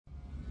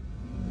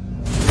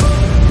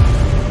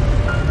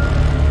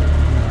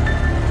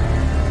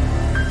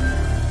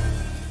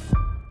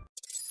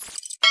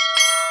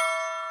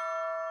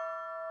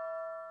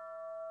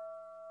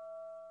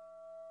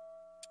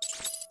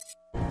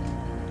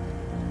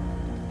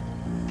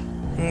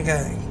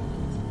Okay.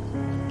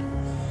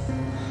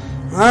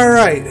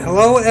 Alright,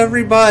 hello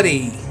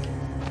everybody.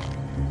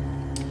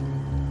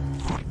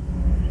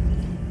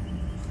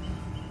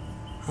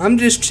 I'm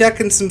just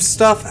checking some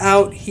stuff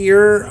out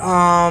here.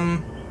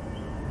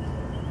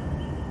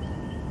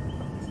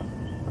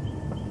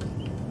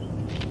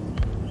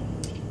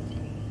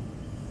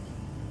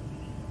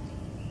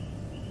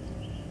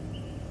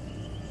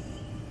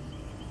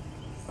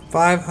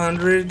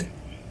 $500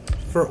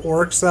 for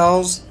orc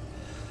cells.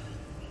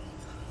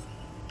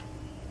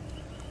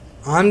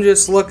 I'm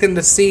just looking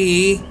to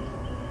see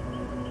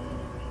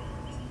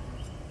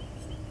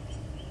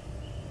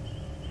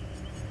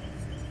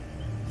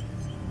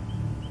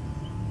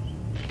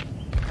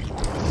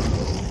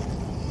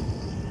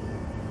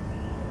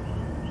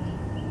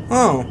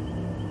oh.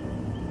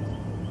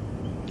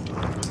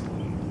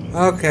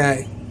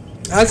 Okay.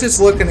 I was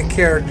just looking at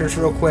characters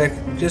real quick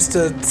just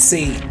to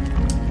see.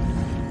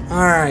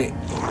 Alright.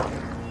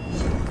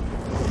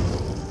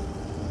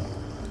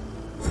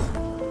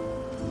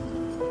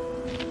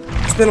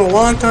 It's been a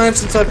long time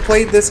since I've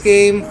played this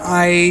game.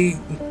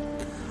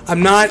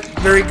 I'm not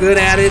very good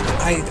at it.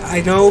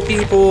 I know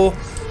people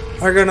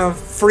are gonna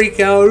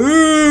freak out.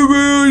 Oh,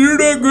 well, you're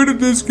not good at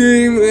this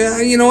game.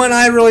 You know what?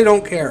 I really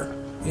don't care.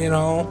 You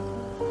know?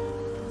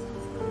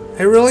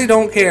 I really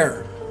don't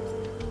care.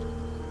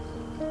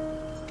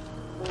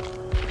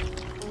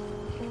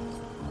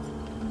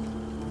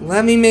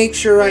 Let me make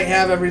sure I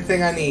have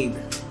everything I need.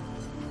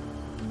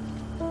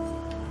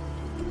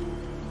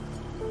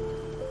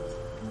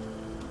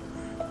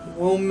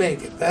 We'll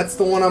make it. That's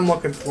the one I'm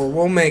looking for.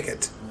 We'll make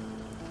it.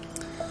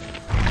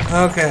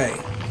 Okay.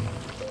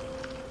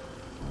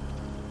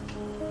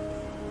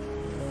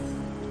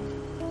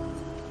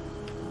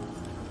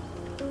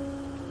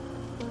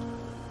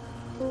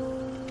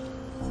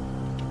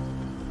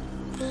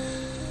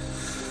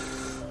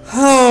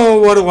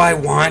 Oh, what do I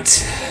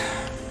want?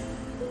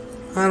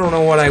 I don't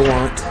know what I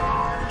want.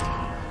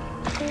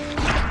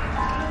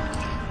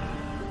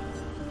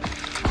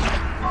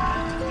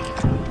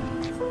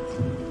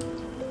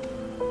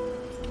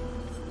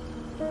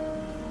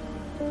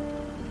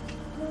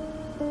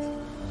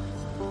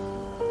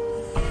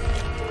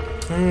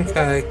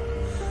 Okay.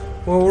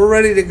 Well, we're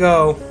ready to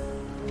go.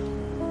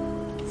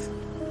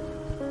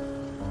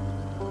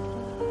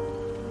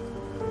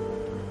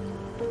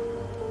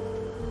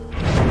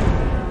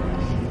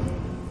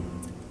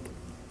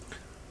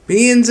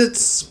 Being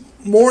it's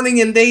morning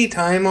and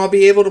daytime, I'll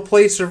be able to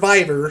play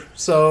Survivor,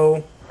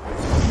 so...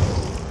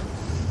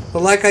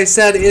 But like I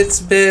said, it's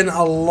been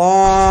a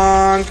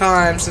long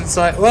time since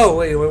I... Whoa,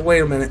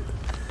 wait a minute.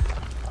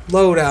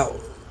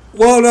 Loadout.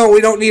 Well, no, we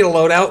don't need a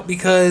loadout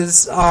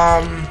because,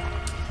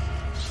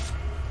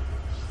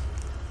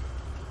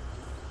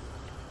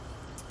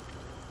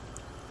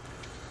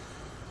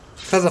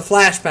 because of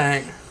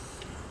flashbang.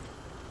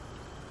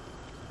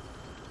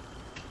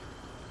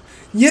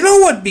 You know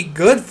what'd be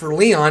good for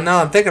Leon,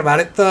 now I'm thinking about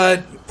it?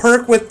 The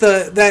perk with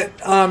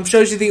that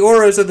shows you the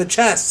auras of the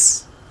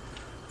chests.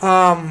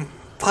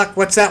 Fuck,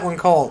 what's that one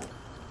called?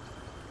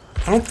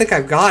 I don't think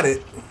I've got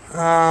it.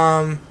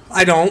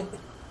 I don't.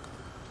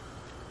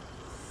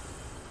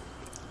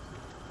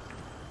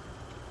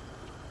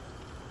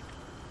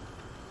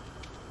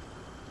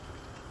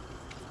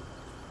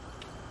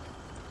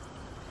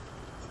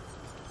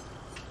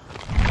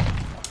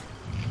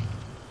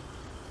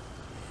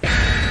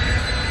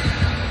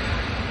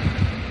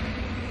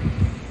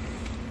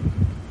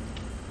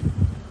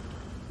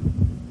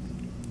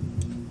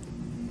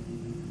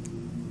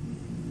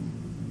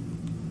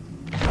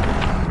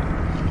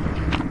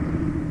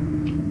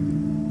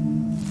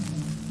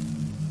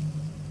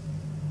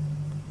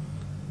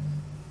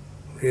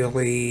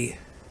 Really?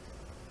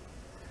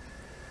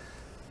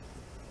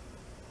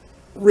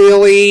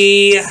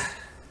 Really?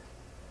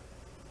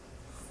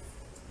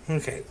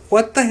 Okay,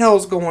 what the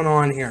hell's going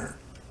on here?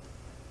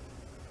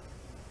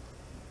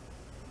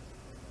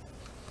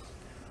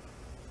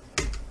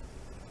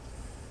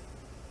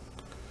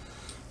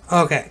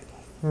 Okay,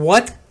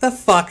 what the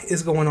fuck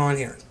is going on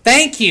here?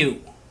 Thank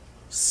you,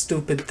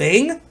 stupid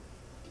thing.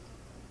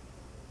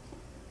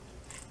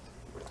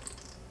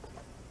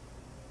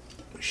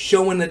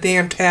 Showing the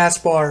damn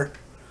taskbar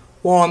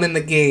while I'm in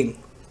the game.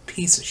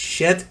 Piece of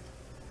shit.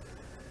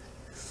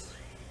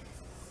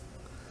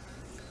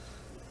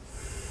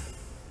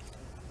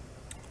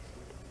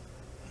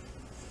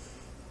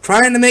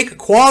 Trying to make a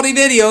quality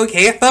video,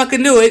 can't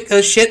fucking do it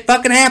because shit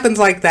fucking happens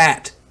like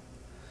that.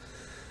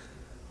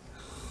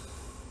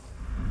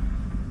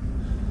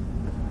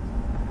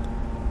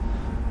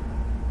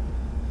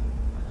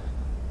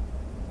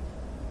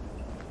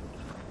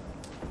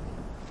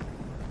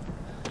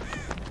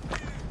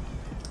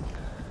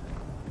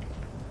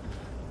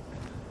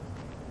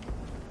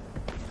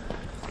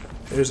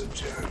 There's a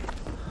gen.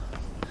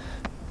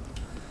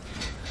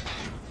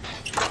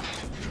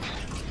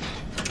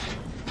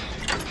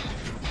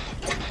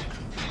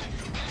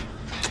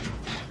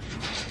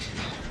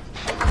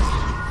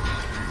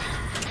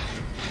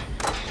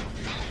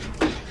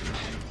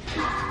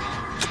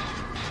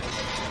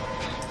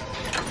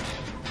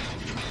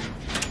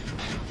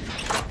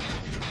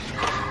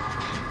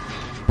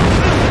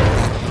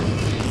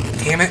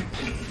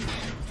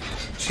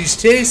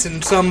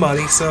 chasing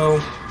somebody,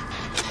 so...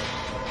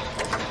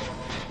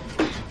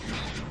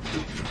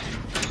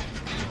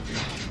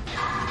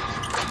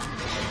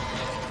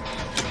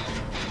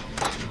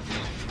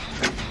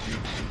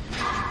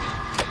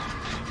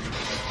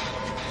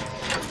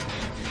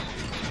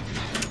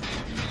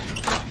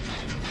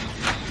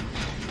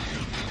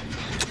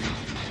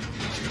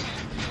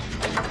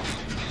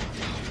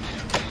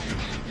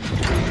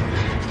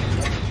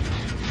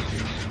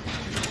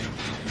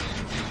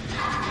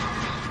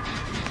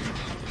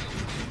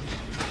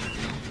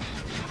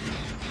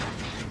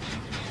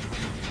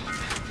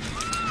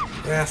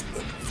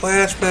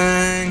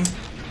 Flashbang.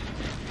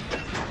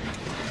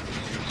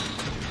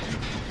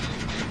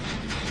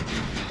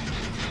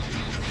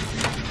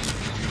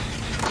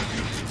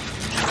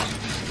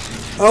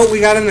 Oh,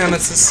 we got a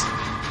nemesis.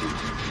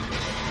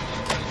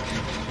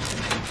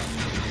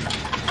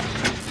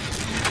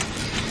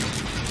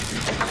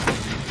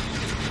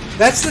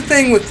 That's the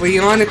thing with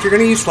Leon, if you're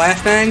going to use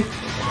flashbang,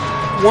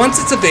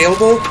 once it's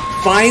available,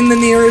 find the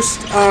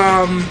nearest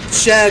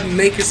shed and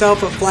make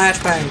yourself a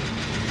flashbang.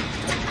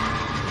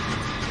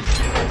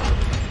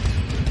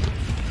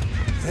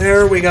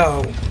 There we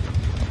go.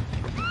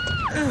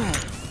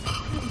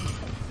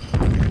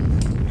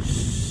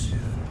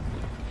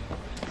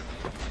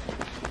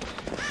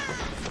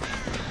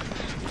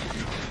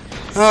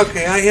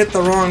 Okay, I hit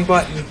the wrong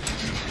button.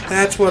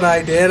 That's what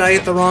I did. I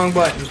hit the wrong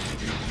button.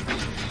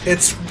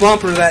 It's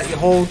bumper that you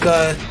hold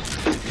the...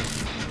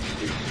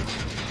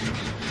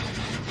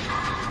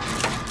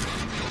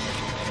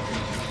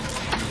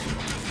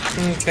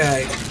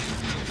 Okay.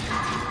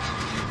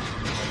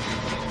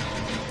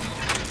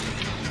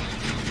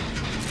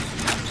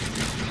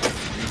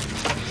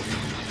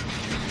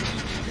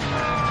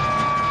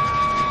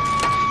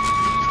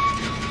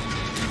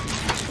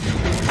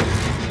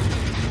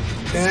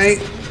 Okay.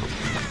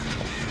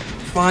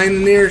 Find the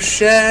nearest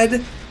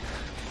shed.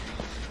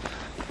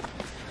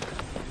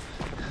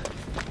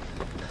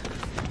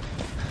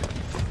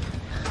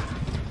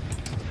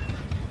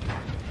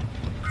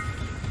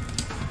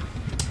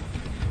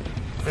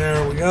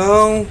 There we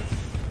go.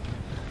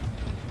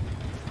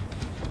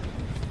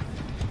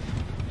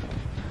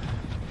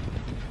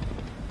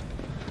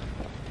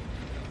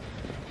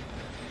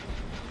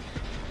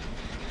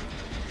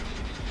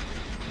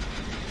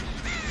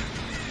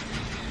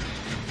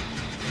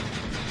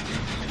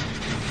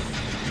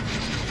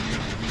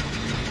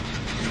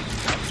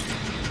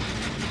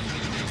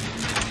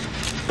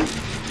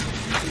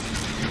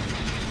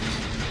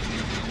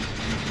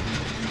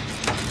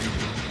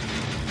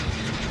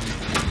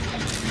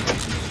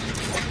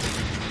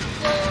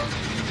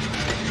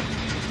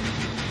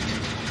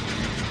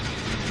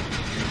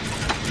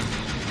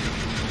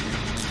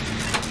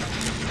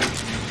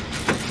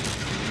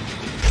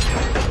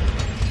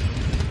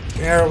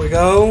 There we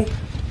go.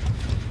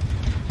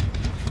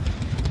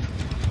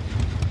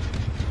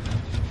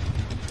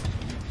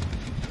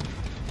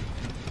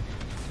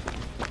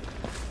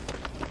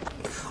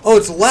 Oh,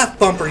 it's left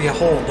bumper you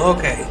hold.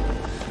 Okay.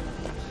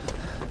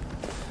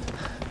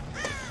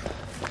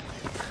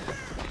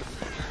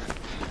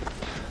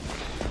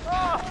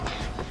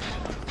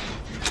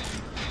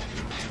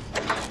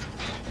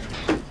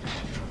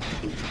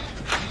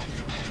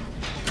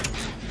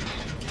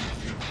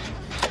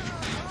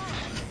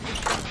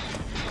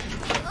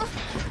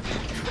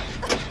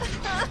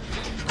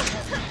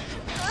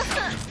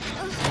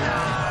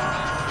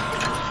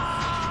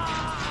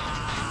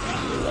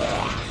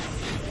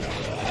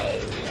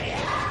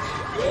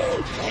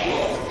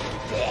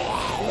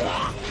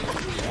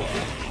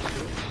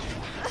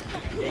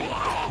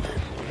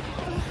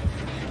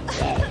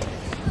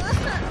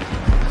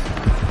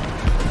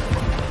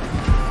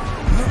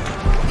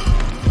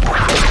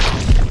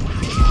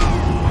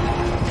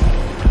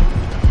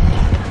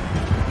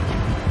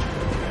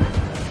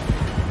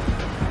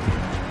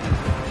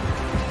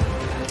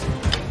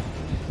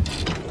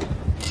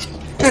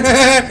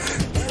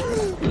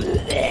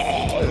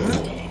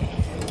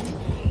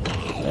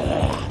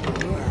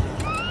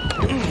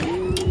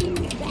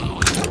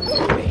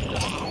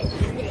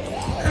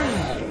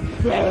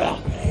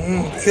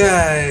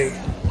 Okay.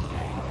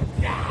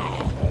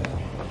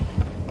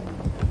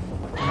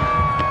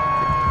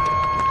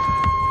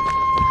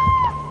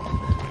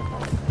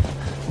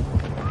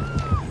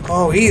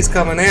 Oh, he's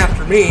coming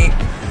after me.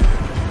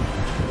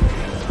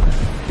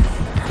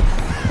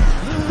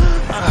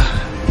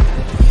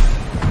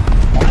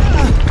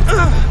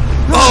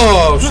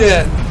 Oh,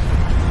 shit.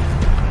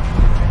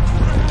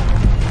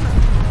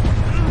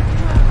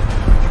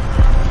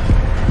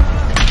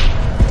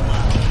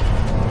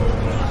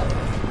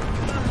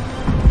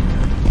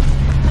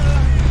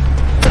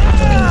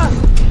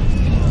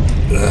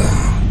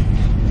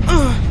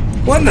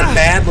 Wasn't a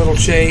bad little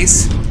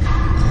chase.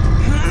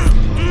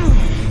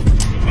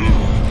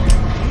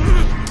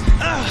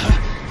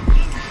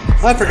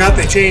 I forgot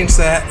they changed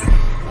that.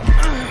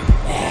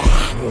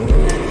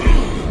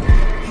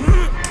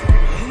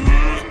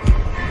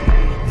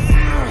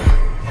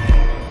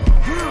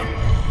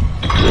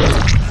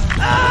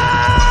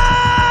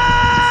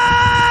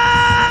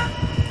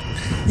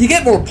 You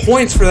get more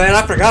points for that.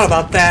 I forgot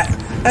about that.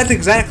 That's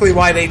exactly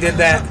why they did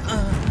that.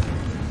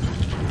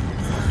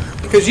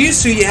 Because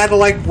used to you had to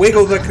like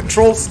wiggle the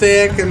control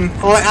stick and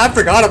all that. I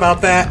forgot about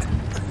that.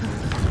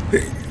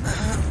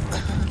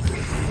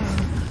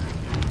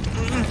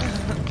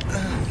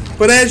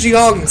 But as you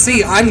all can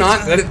see, I'm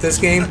not good at this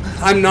game.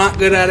 I'm not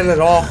good at it at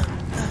all.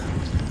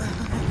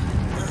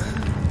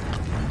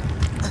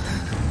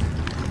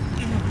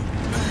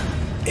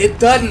 It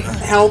doesn't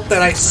help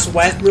that I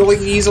sweat really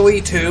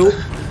easily too.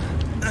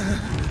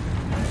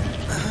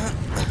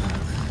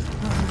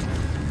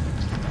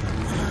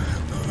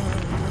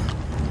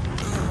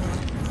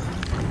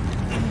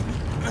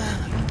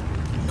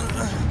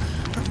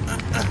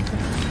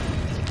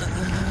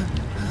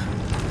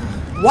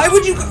 Why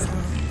would you go,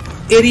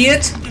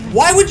 idiot?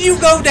 Why would you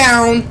go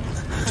down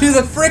to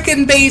the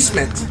frickin'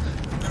 basement?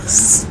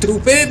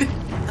 Stupid.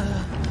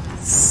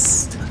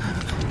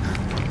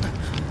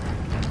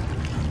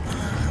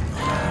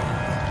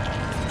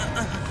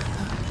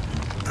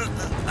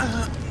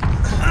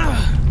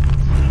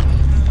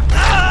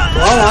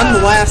 Well, I'm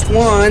the last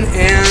one,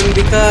 and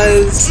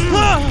because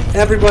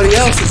everybody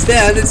else is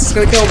dead, it's just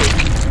gonna kill me,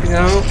 you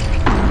know?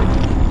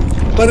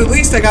 But at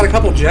least I got a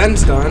couple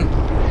gens done.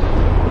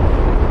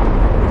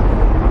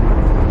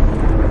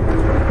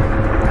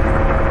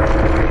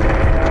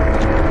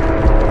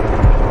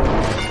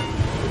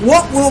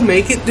 What will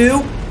make it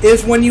do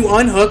is when you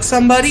unhook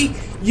somebody,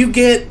 you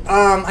get,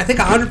 I think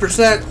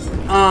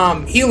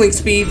 100% healing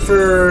speed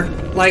for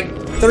like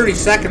 30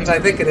 seconds, I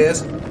think it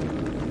is.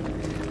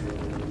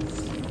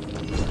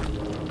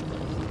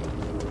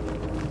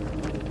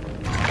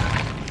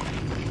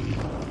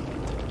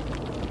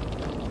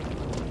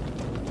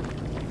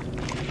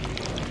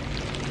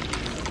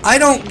 I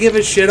don't give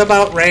a shit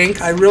about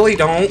rank, I really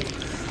don't.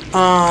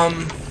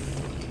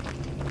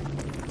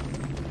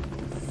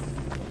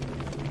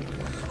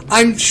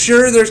 I'm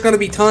sure there's going to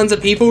be tons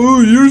of people, oh,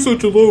 you're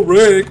such a low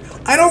rank.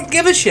 I don't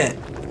give a shit.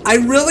 I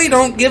really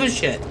don't give a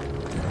shit.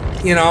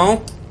 You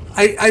know?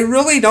 I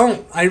really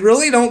don't. I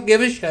really don't give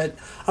a shit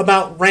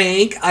about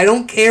rank. I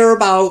don't care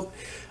about,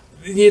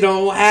 you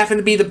know, having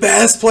to be the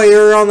best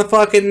player on the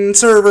fucking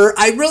server.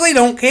 I really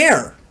don't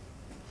care.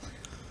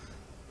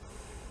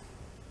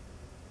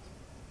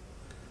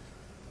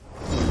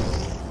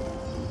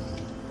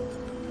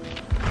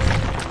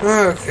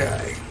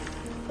 Okay.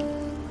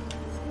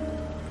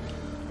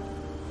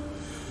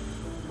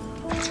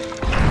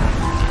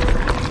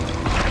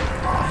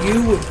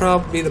 You would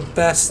probably be the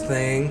best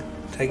thing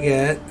to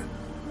get.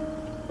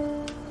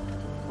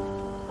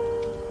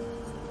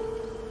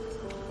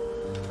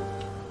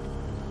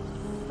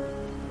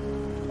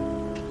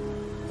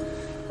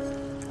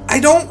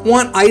 I don't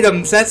want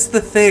items, that's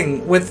the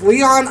thing. With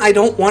Leon, I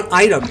don't want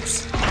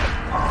items.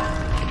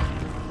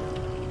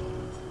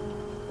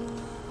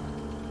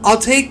 I'll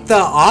take the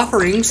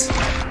offerings,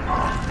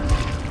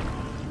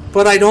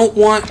 but I don't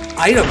want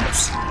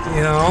items,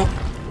 you know?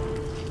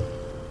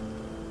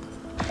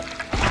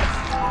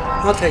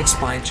 I'll take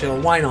Spine Chill,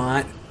 why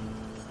not?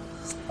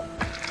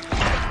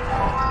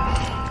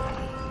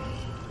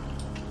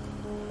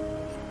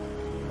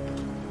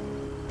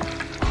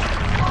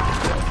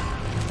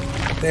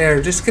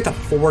 There, just get to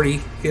 40,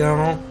 you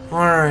know?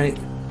 Alright.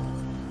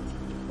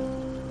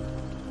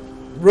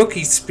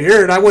 Rookie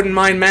Spirit, I wouldn't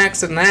mind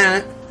maxing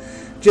that.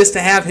 Just to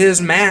have his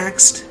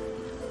maxed.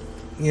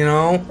 You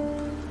know?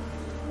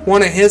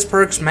 One of his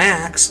perks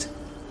maxed.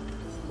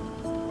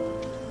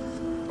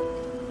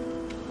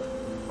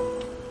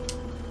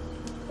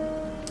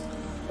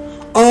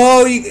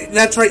 Oh,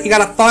 that's right. You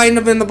gotta find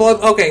them in the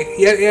blood. Okay,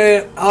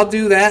 yeah, I'll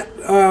do that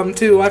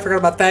too. I forgot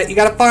about that. You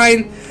gotta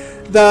find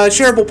the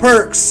shareable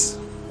perks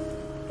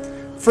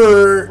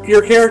for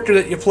your character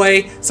that you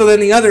play, so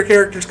then the other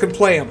characters can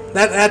play them.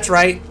 That's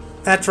right.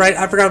 That's right.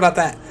 I forgot about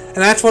that, and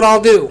that's what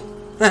I'll do.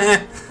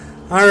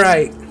 All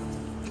right.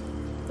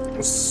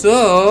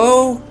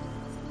 So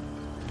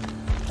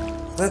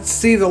let's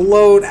see the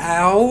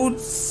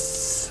loadouts.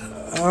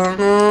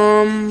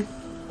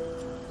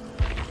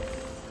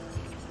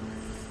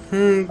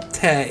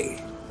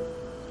 Okay.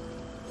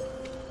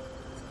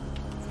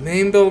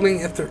 Main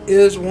building, if there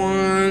is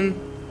one.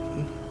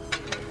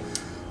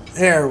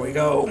 There we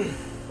go.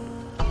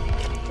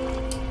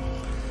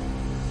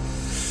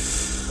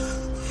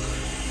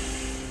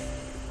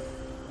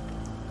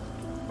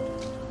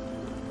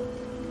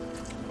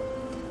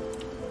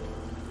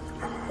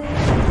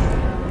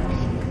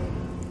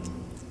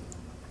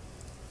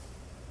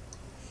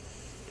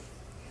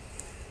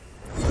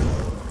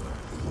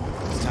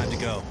 It's time to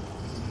go.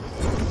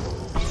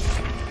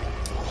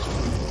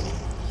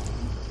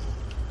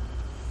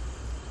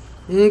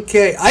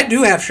 Okay, I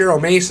do have Cheryl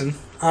Mason.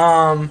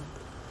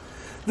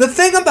 The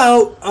thing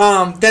about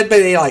Dead by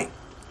Daylight,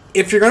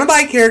 if you're going to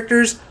buy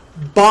characters,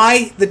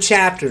 buy the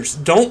chapters.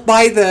 Don't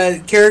buy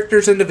the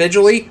characters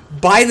individually.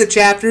 Buy the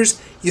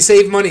chapters. You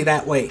save money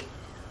that way.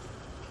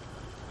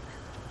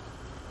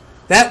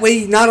 That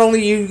way, not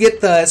only you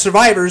get the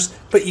survivors,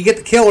 but you get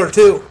the killer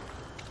too.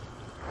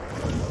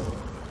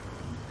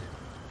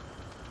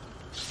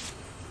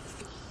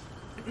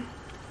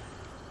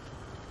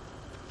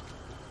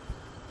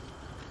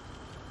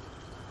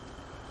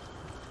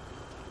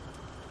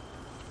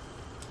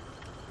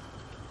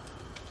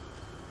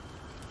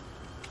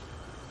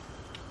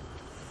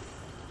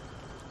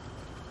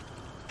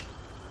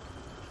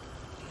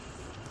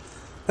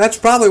 That's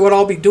probably what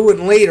I'll be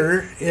doing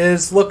later,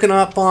 is looking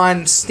up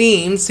on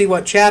Steam, see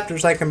what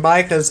chapters I can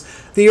buy, because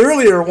the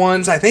earlier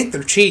ones, I think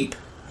they're cheap.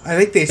 I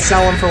think they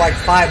sell them for like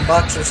 $5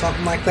 or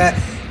something like that,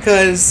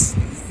 because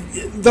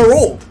they're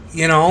old,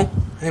 you know?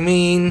 I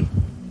mean,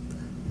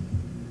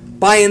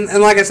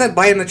 and like I said,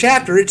 buying the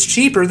chapter, it's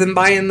cheaper than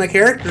buying the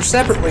characters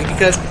separately,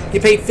 because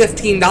you pay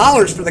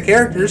 $15 for the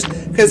characters,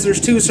 because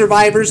there's 2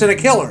 survivors and a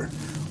killer.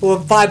 Well,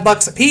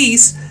 $5 a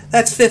piece,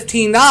 that's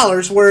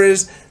 $15,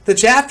 whereas the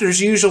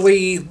chapter's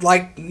usually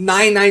like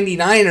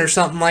 $9.99 or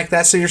something like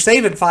that, so you're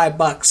saving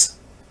 $5.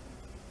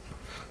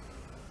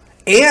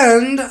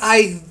 And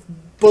I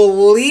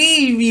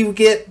believe you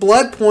get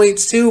blood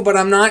points too, but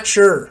I'm not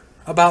sure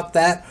about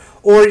that.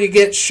 Or you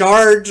get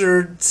shards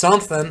or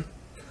something.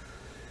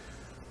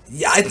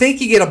 Yeah, I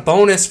think you get a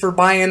bonus for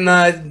buying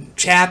the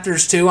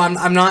chapters too.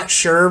 I'm not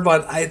sure,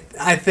 but I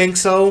think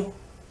so.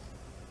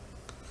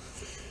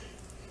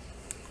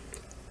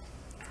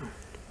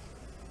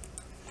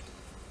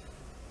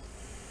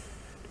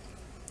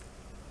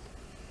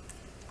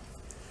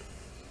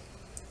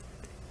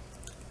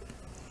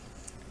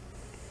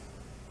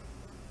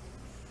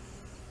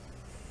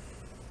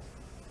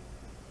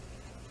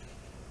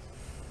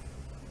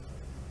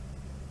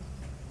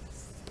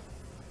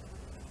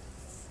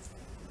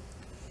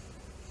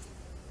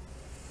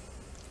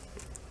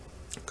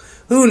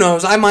 Who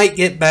knows? I might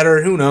get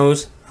better. Who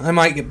knows? I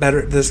might get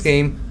better at this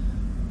game.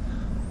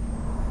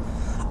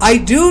 I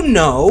do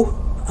know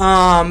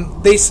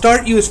they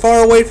start you as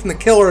far away from the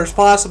killer as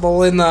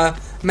possible in the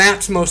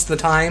maps most of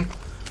the time.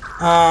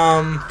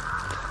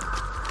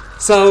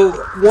 So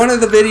one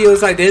of the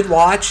videos I did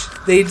watch,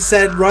 they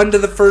said run to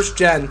the first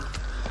gen.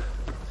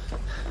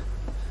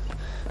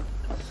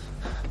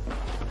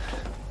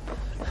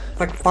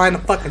 If I can find the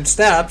fucking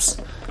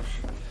steps.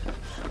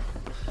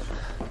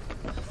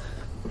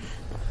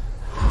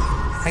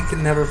 I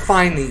can never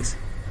find these.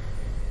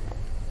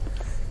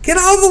 Get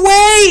out of the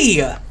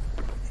way!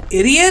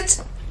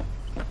 Idiot!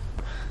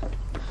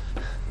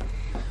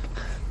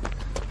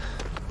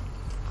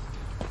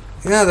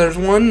 Yeah, there's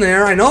one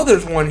there. I know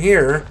there's one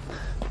here.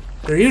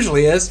 There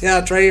usually is. Yeah,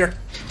 it's right here.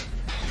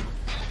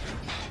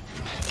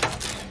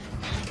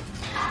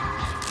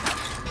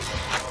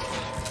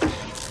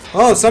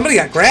 Oh, somebody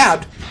got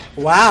grabbed.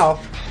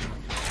 Wow.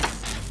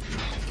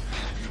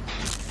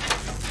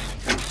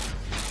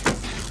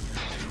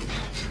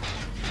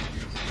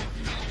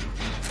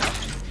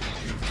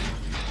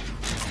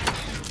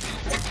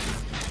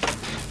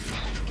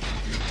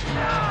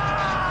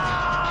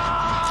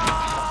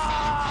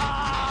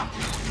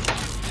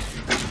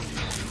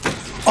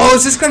 Oh,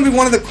 is this going to be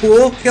one of the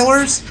cool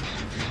killers?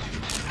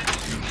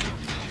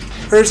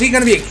 Or is he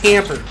going to be a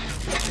camper?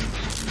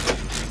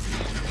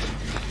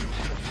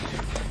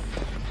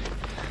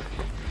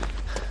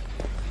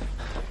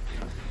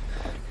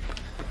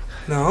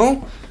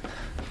 No?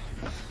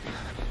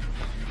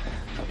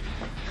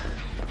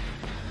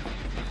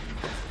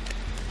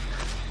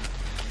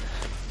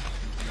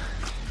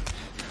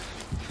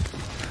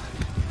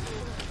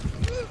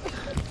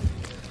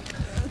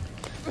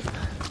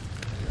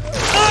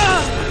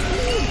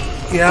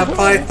 Yep,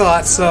 I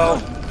thought so.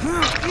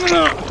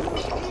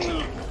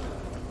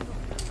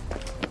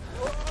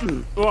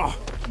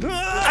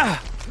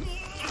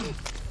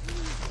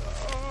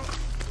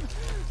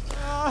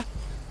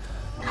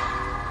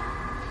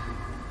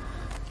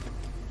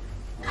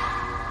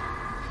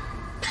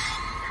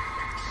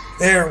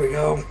 There we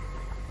go.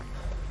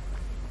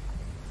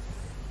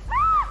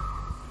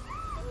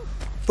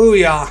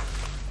 Booyah.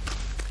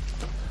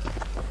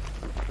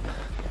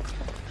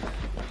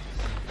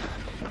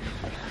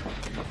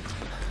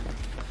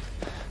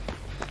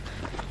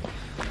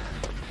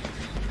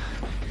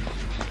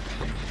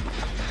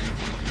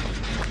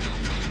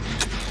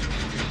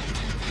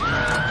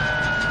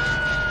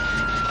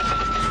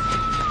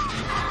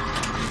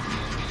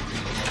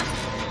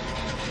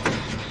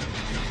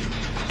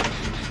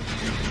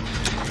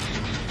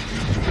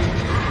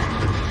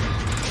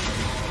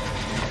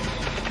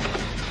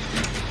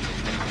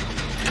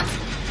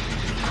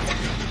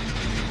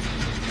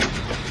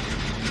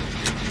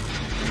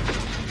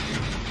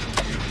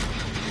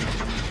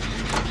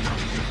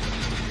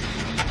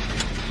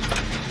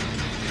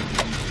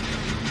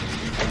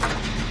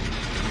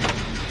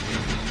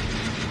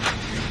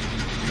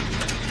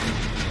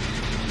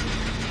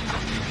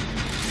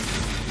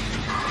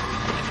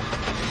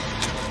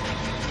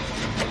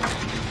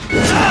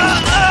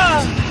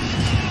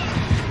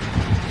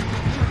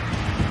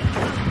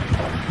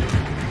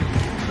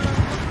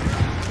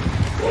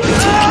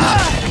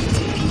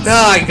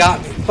 Ah, he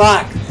got me.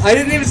 Fuck. I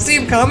didn't even see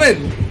him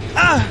coming.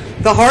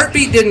 The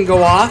heartbeat didn't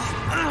go off.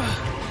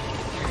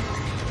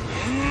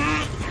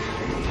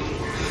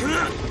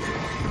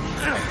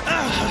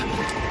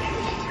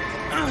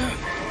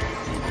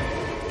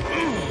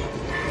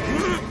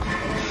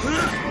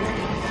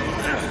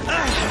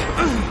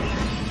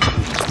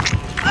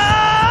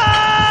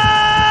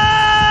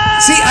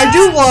 See, I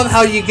do love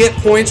how you get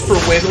points for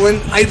wiggling.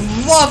 I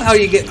love how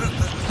you get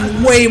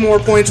way more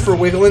points for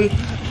wiggling.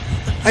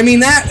 I mean,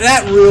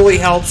 that really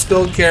helps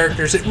build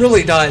characters. It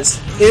really does.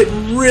 It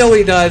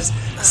really does.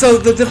 So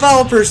the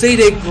developers, they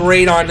did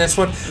great on this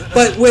one.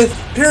 But with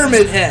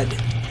Pyramid Head,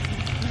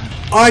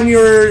 on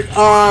your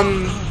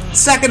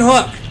second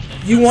hook,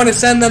 you want to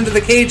send them to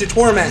the Cage of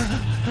Torment.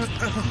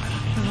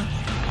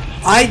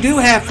 I do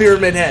have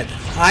Pyramid Head.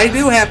 I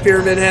do have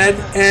Pyramid Head,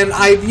 and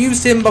I've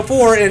used him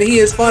before, and he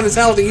is fun as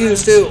hell to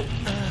use, too.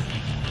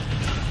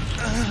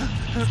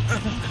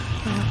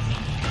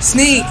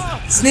 Sneak!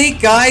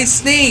 Sneak, guys!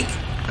 Sneak!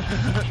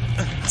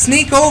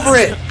 Sneak over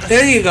it!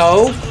 There you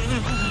go!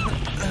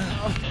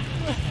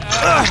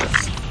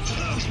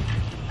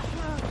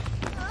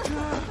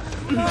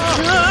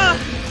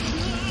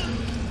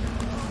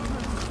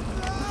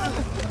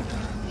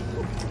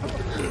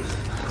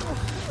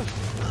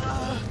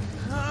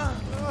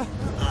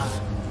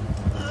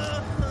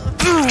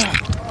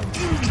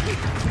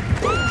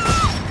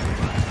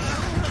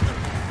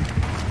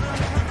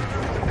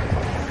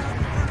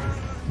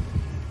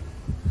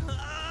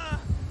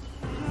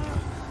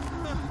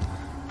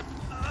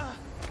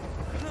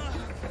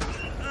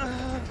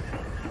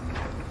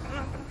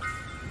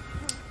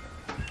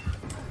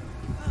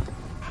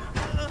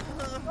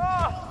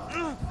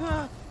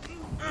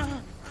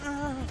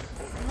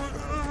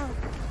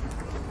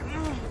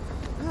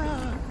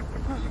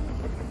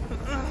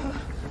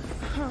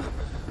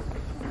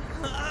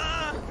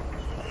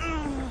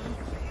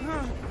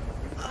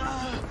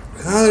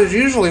 There's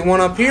usually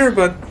one up here,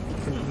 but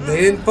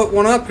they didn't put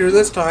one up here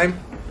this time.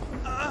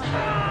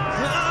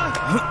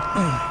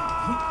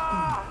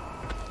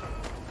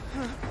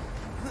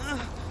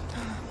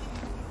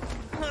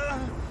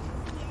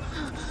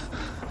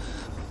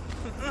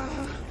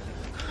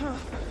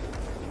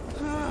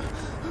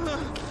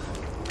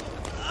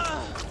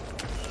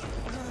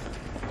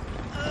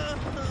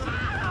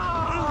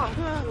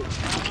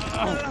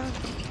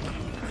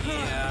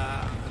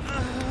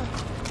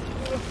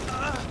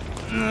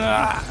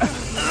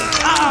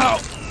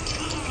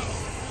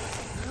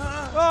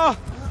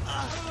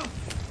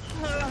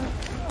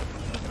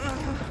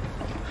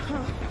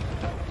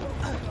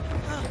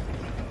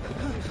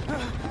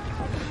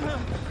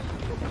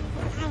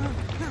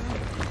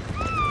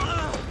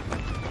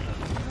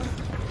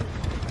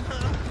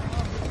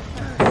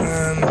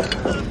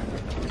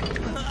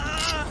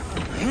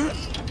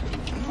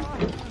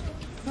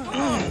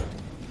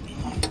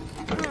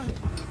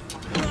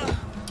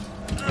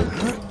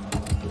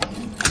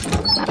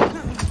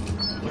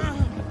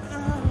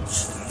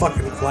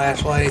 Fucking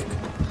flashlight.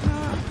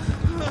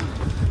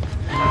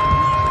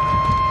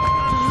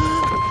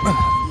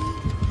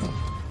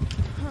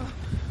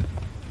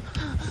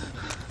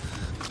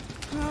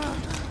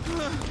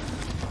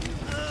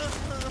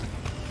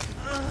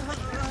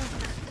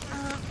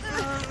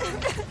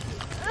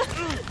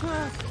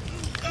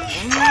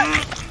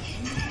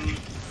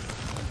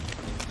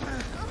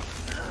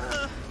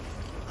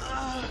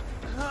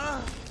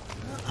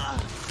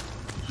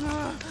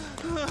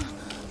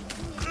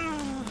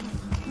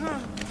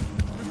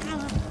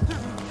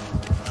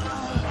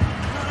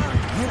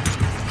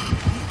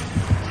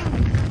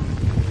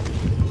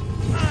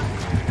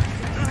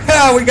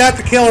 Yeah, we got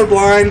the killer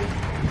blind.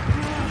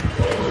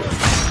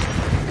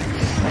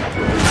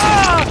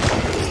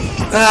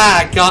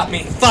 Ah, got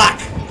me. Fuck.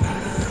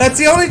 That's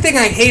the only thing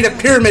I hate of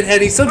Pyramid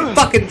Head. He's so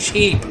fucking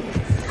cheap.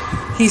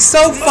 He's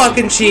so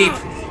fucking cheap.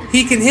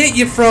 He can hit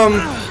you from,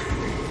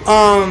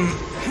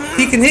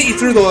 he can hit you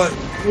through the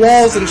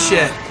walls and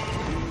shit.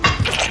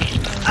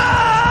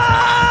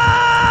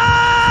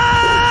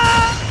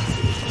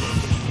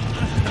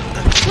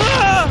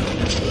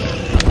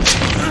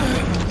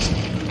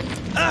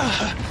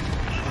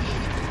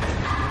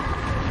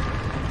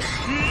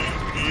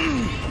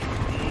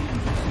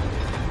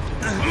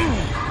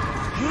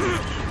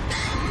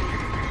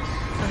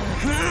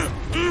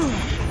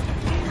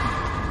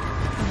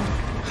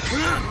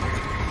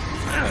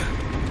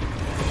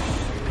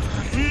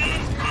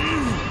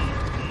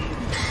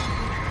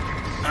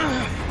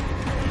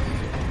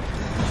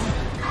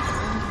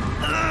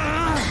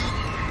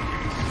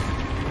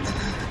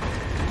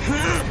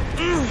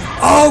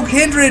 Oh,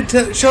 Kindred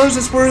shows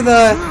us where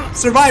the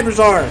survivors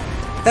are.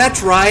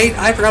 That's right.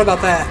 I forgot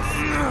about that.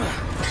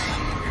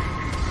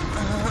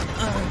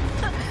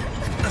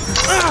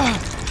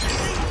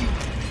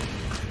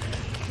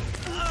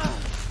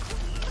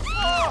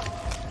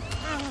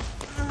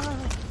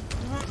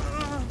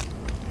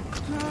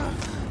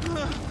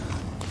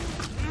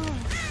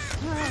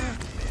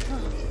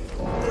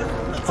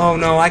 Oh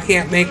no, I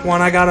can't make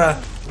one. I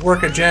gotta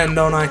work a gen,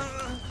 don't I?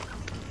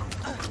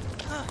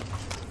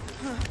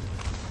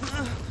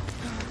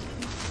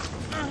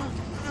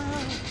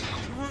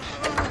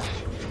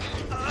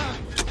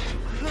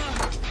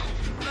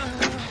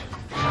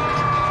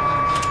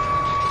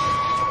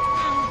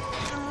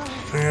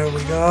 There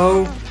we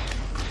go.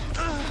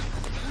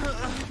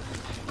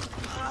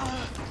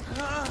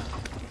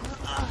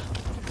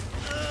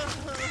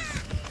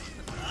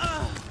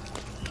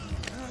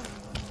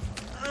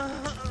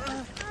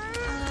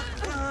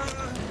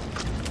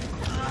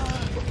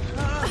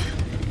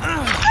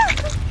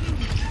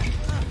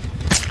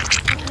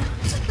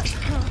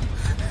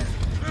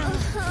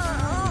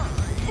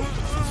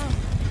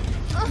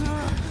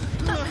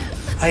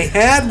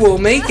 had will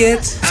make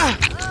it.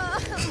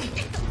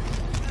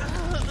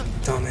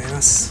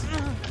 Dumbass.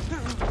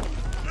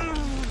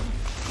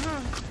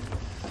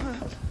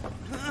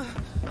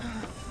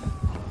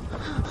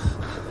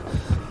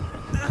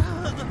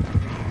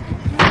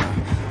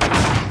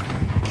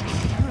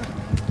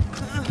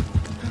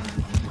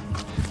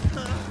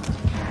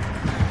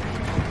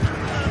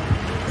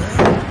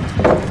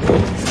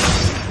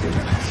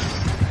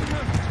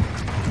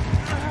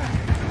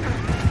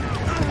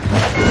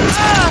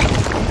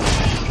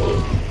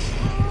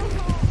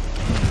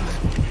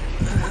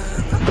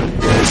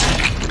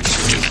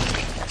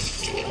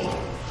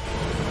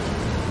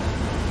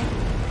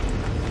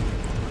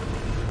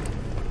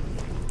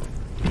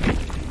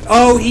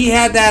 Oh, he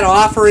had that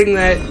offering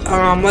that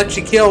lets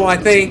you kill, I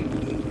think.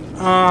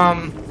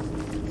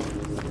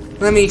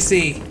 Let me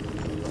see.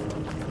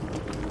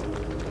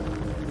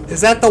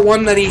 Is that the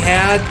one that he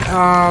had?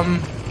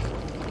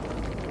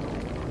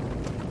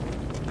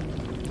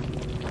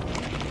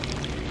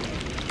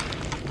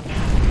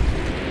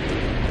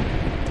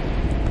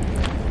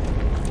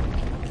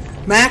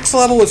 Max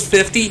level is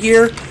 50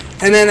 here,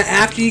 and then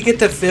after you get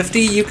to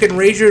 50, you can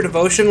raise your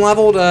devotion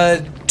level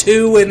to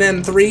 2 and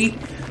then 3.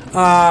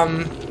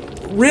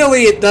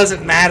 Really, it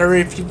doesn't matter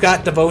if you've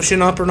got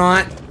devotion up or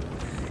not.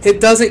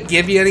 It doesn't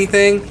give you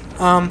anything.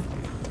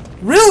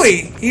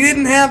 Really? He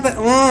didn't have that?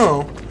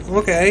 Oh,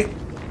 okay.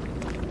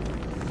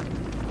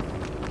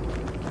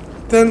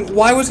 Then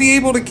why was he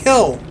able to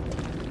kill?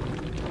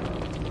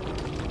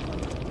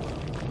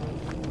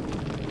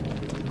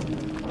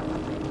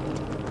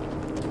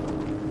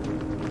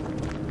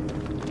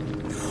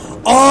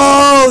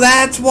 Oh,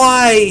 that's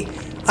why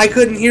I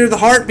couldn't hear the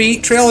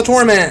heartbeat. Trail of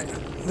Torment.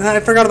 I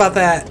forgot about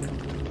that.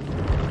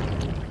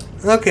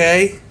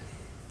 Okay.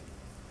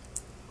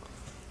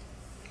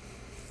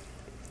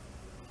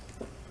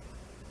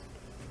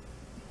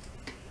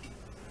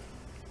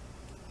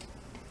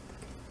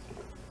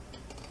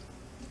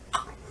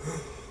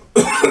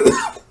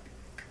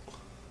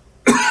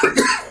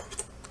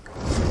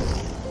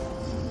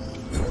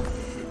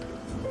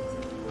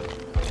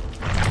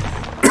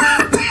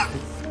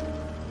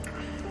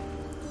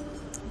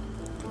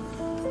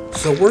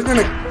 So we're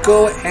gonna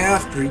go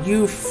after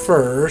you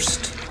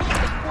first.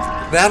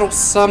 That'll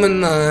summon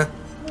the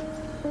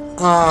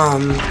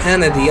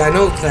entity, I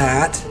know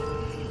that.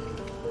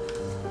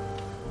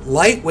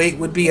 Lightweight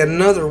would be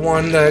another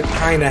one to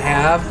kinda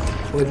have,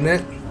 wouldn't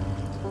it?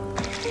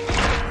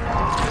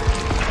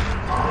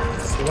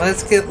 So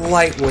let's get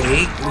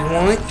lightweight. We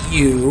want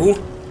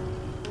you.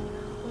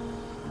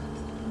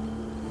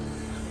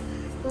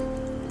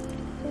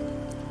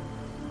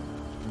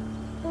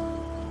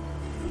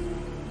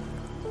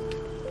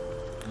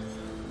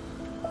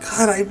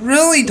 God, I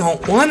really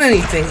don't want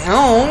anything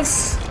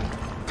else.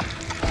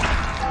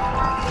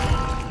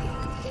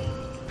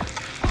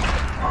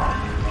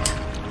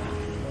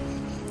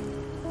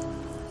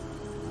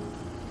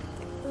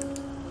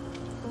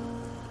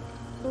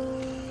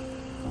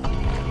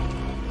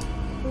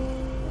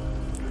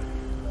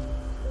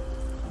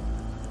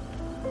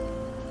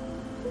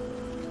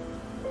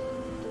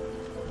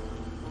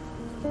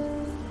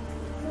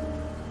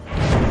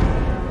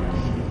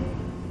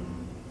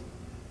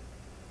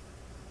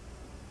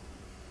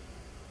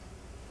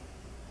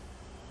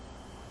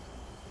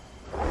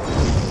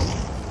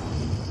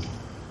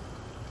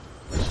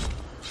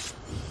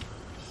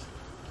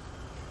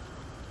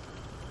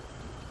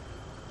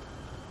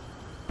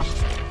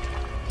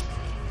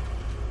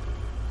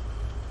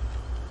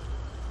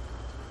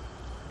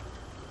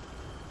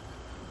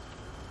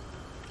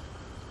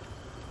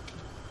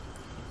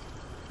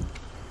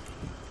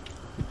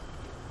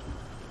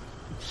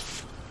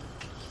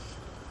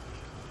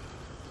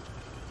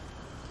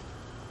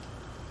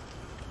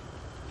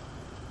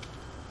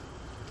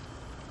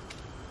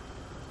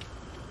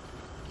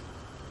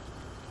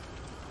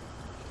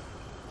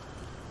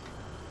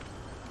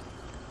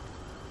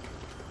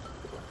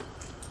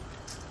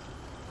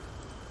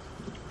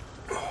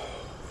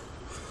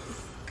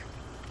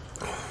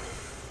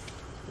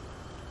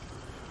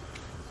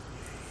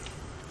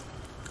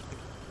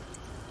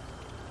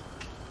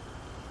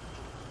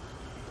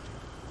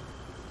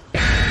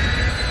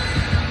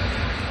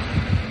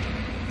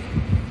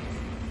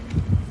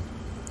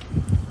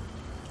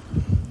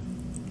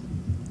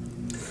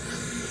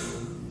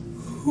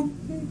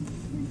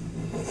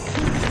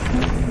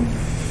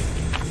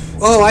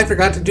 Oh, I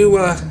forgot to do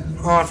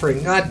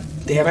offering. God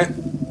damn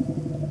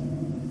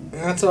it.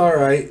 That's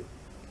alright.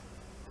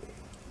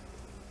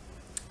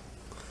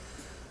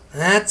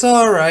 That's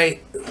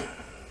alright.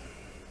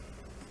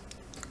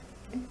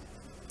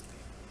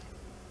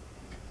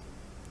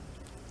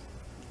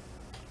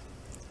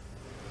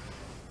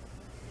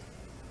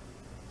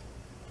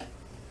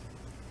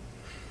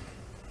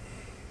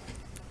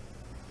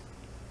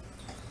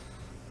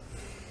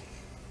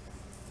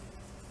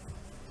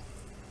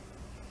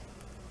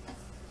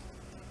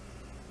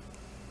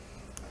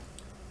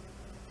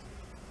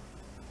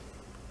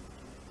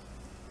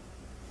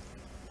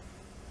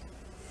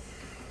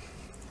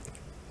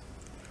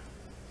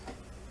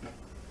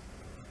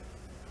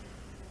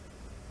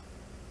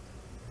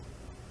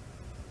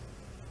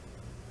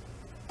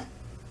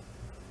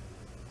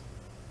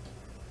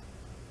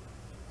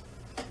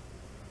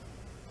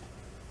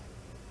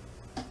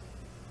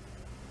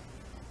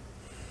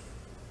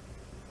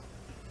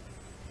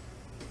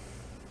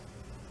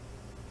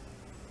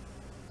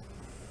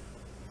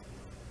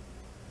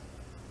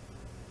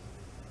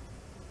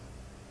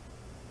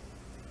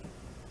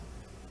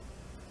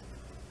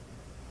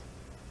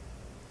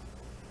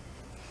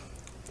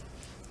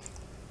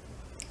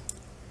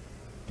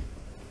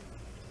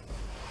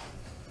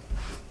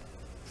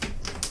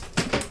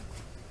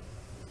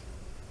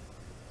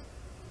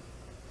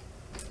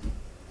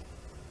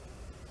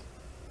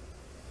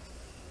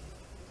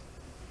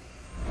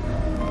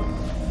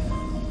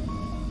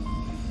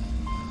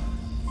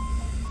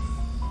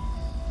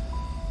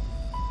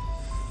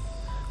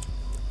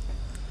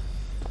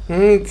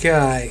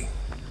 Okay.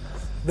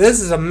 This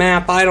is a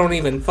map I don't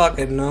even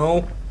fucking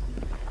know.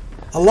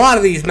 A lot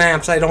of these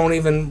maps I don't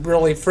even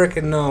really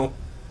frickin' know.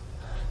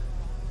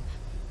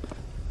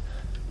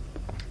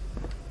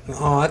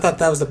 Oh, I thought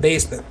that was the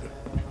basement.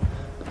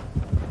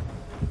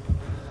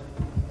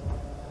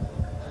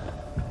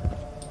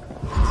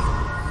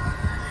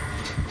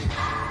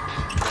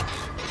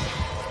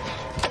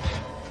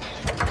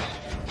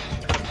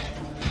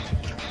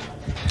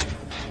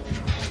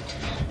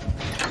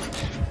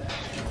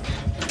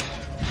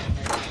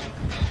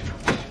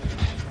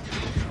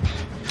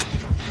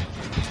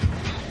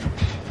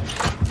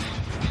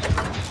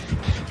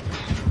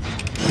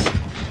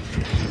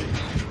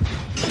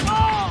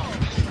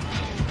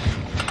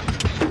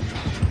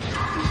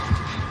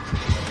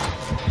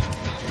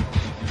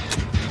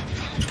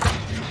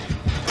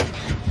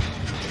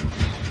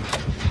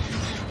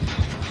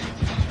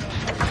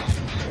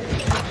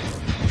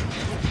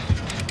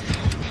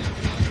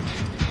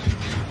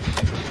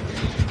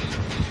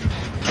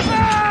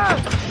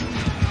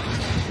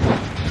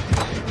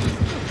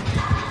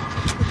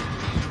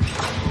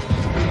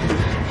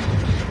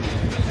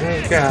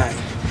 Okay.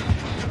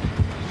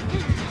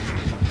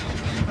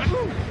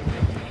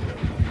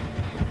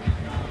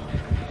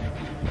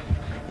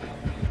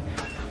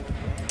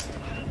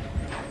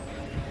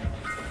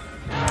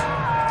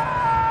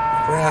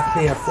 Craft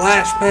me a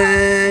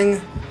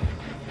flashbang.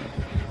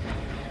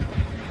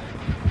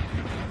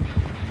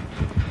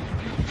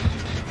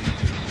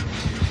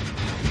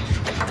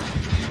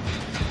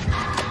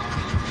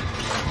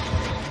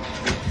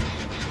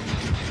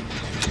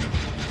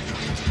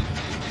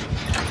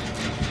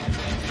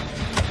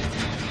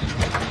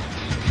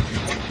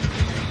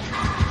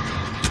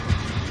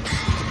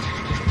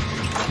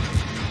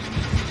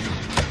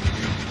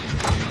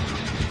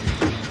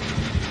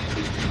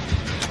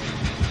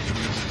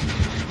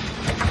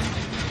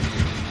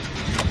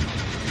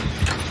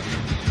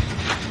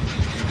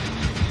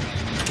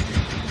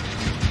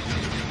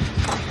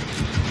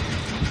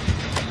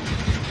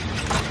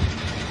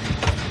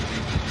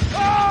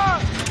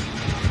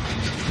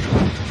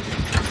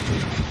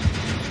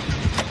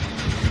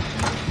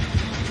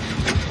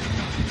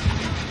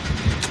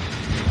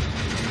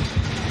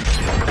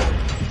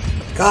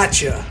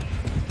 Gotcha.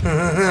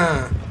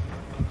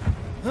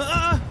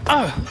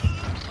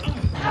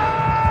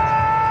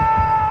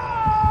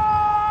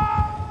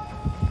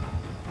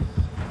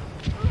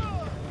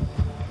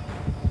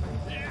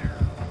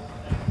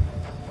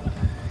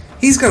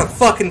 He's gonna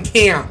fucking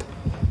camp.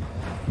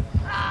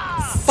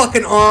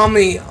 Fucking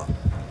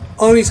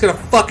Oni's gonna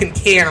fucking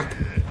camp.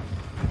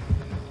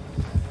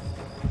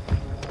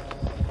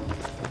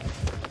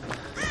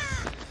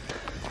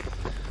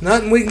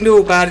 Nothing we can do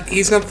about it.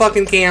 He's gonna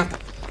fucking camp.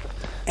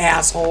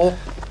 Asshole.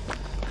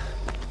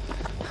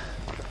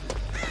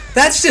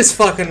 That's just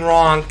fucking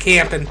wrong,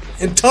 camping.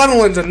 And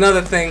tunneling's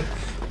another thing.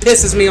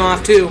 Pisses me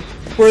off too.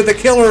 Where the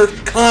killer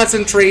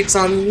concentrates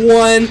on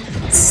one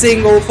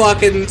single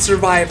fucking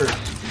survivor.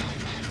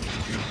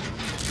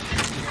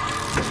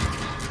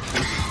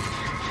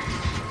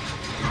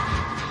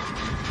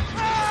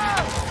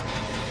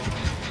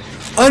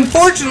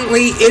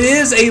 Unfortunately, it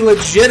is a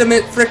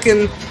legitimate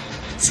frickin'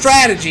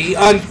 strategy,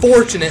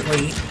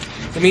 unfortunately.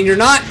 I mean, you're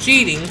not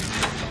cheating,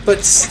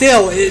 but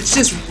still, it's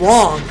just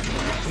wrong,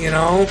 you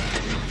know?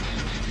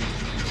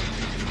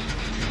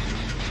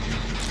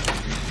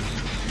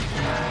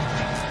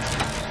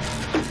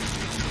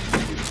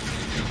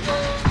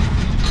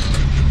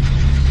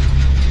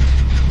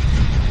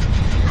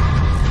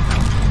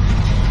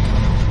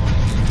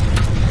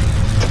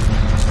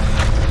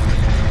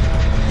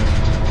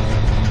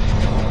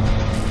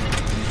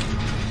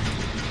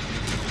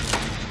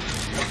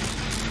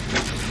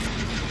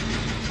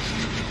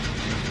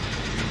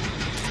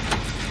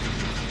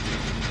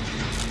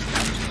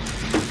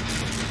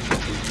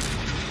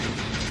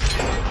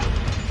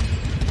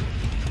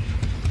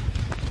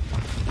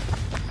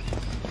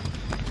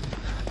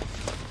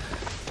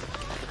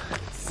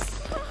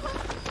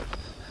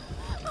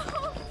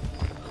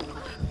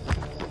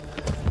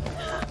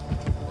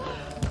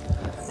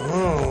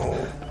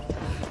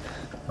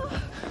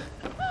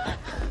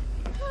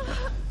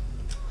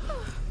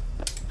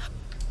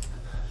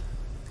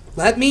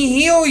 Let me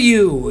heal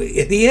you,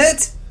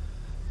 idiot!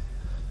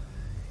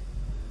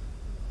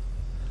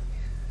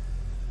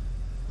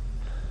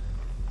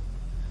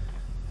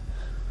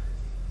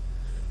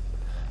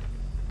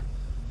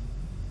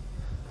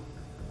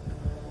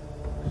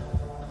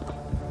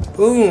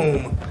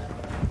 Boom!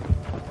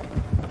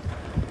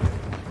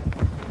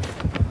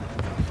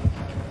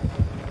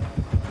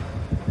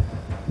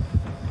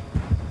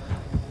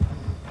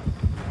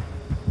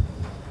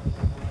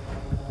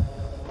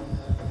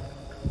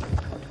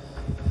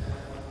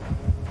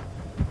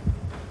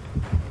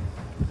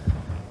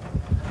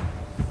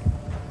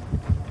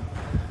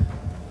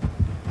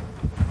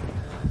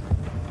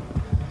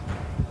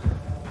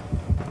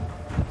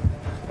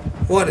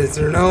 What, is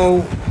there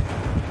no...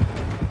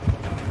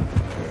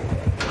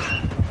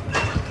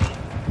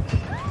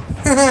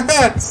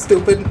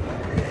 Stupid.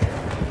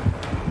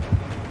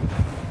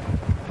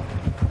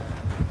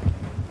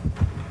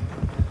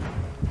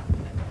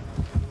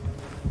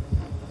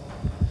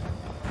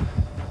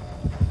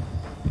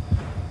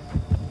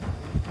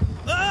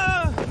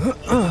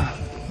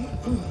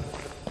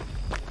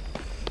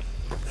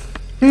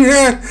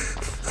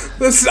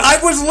 I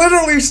was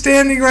literally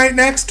standing right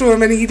next to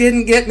him and he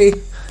didn't get me.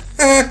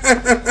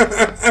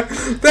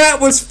 That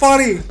was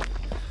funny.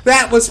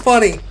 That was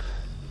funny.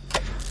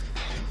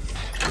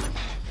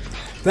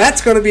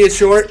 That's going to be a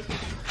short.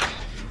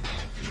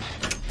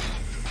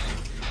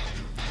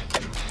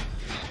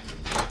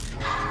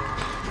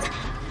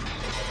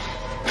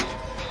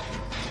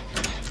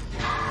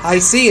 I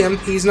see him.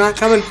 He's not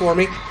coming for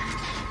me.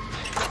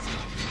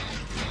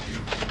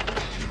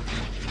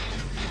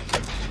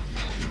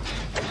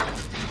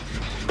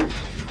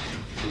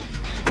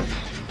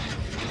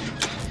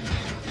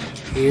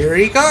 Here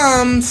he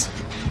comes.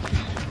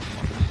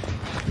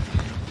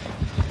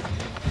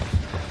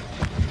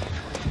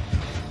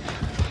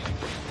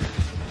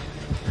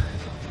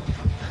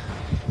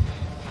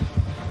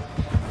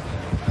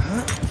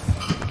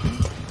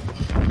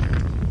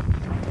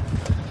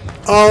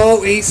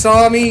 Oh, he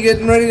saw me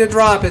getting ready to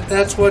drop it.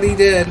 That's what he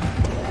did.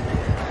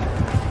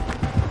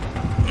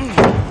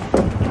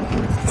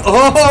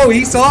 Oh,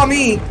 he saw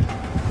me.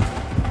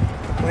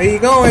 Where you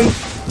going?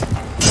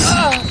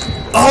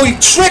 Oh, he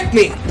tricked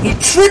me. He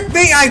tricked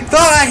me. I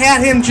thought I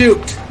had him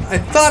juked. I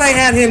thought I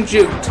had him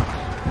juked.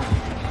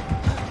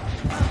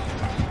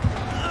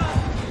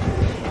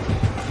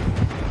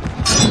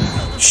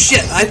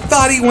 Shit, I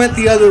thought he went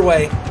the other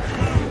way.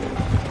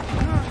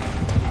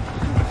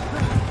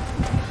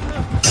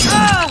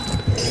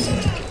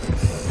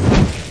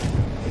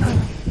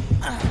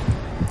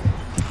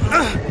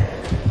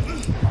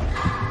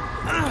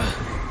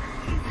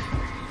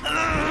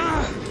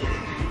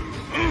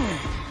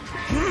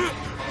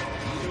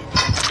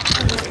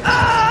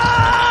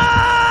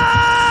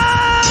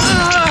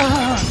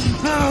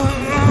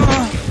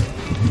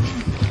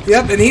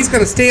 Yep, and he's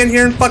gonna stand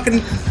here and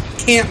fucking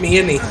camp me,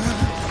 isn't he?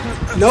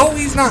 No,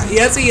 he's not.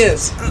 Yes, he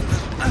is.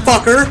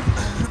 Fucker.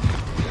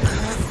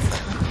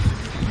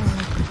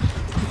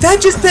 That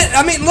just,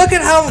 I mean, look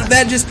at how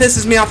that just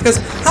pisses me off, because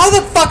how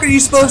the fuck are you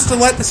supposed to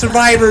let the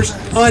survivors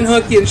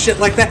unhook you and shit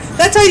like that?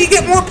 That's how you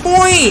get more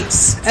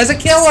points as a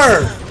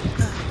killer.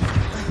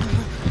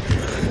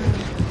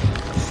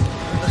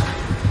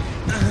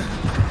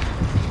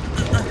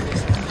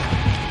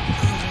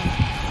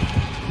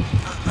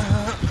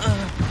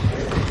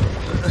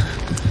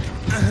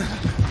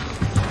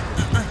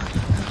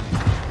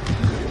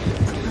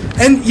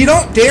 And you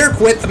don't dare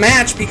quit the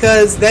match,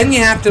 because then you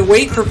have to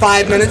wait for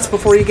 5 minutes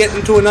before you get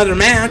into another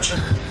match.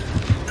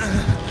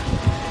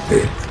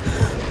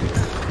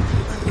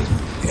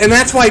 And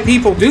that's why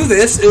people do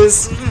this,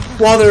 is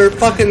while they're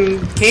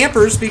fucking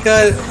campers,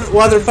 because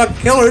while they're fucking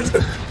killers,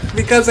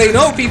 because they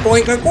know people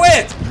ain't gonna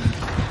quit.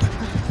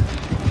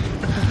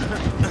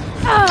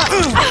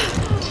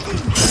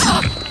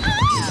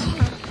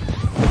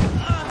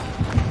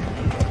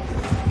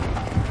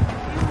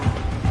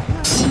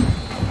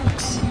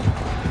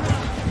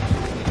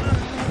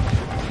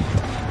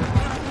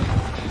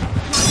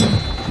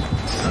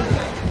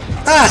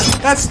 Ah,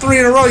 that's 3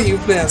 in a row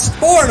you've missed.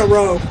 4 in a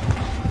row.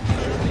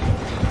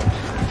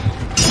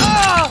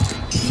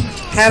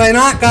 Had I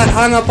not got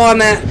hung up on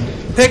that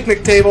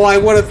picnic table, I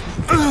would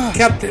have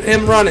kept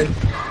him running.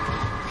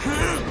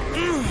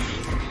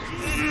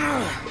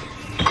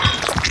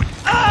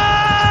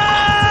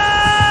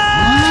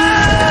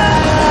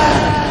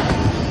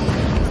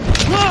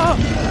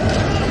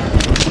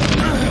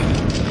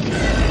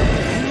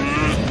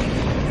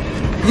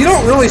 You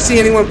don't really see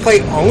anyone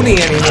play Oni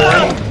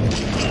anymore.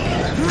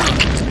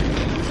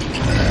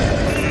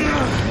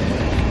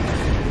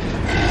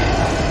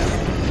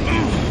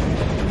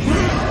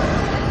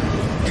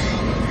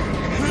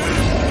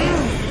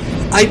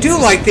 I do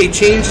like they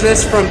changed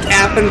this from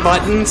tapping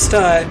buttons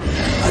to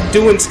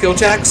doing skill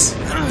checks.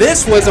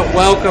 This was a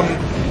welcome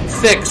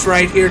fix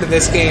right here to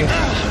this game.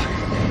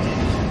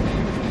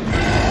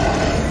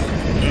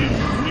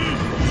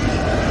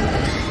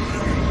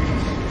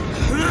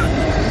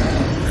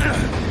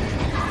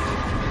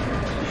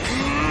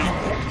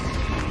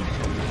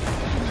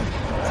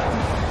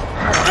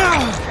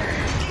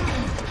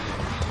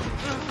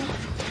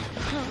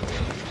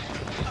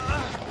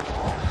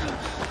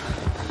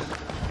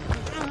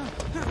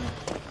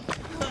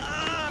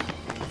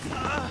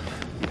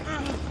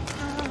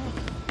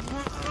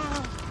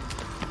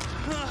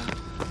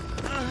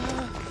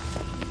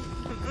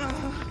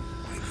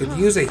 Could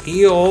use a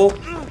heal,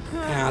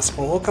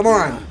 asshole. Come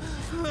on.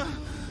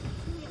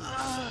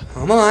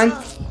 Come on.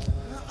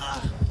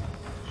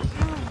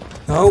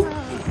 No.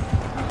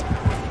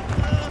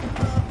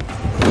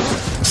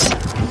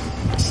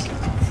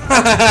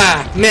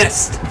 Hahaha!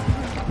 Missed.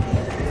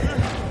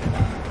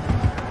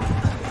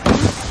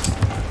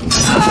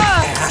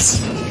 Ass.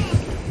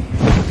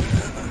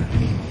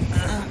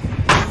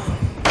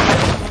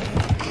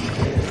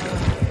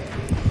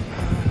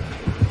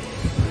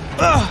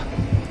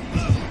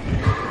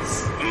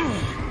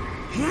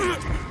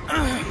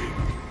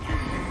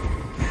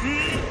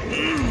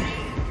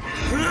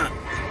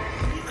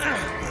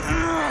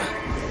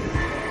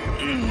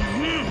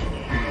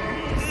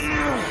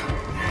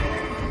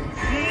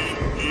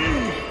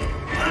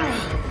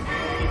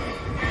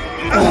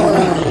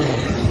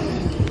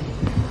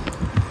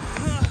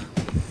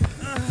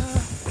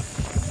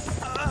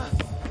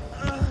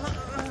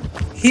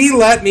 He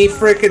let me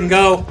frickin'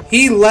 go.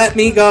 He let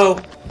me go.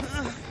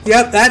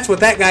 Yep, that's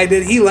what that guy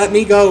did. He let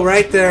me go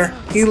right there.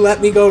 He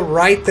let me go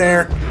right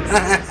there.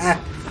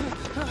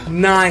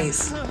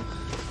 Nice.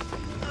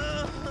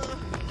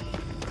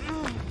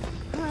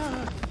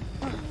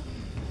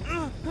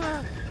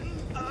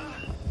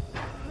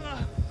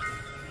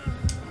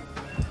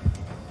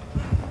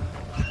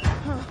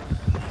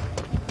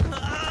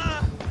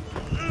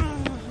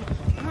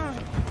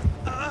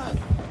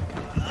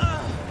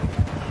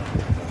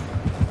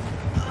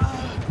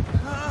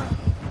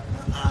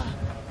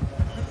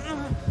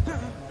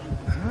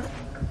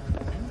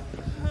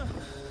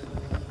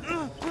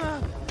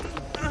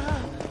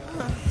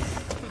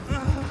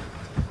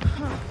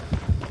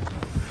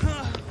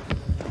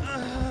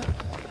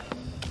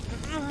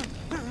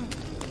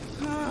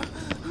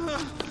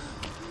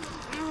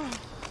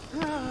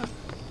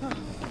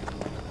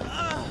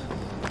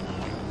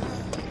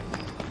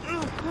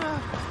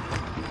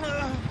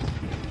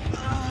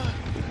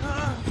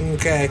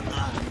 Okay.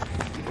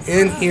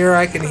 In here,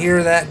 I can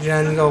hear that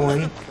gen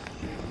going.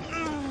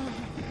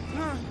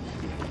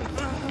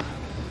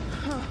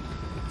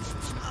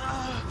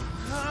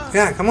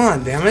 Yeah, come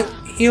on, damn it.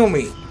 Heal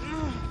me.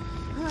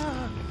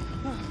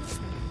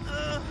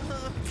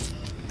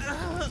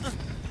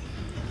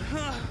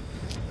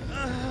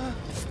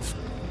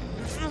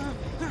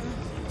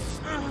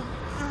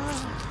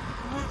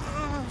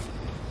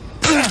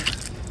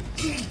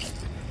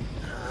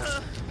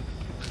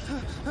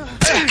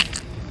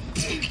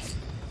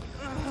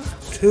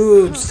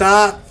 Dude,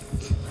 stop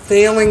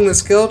failing the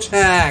skill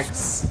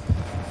checks.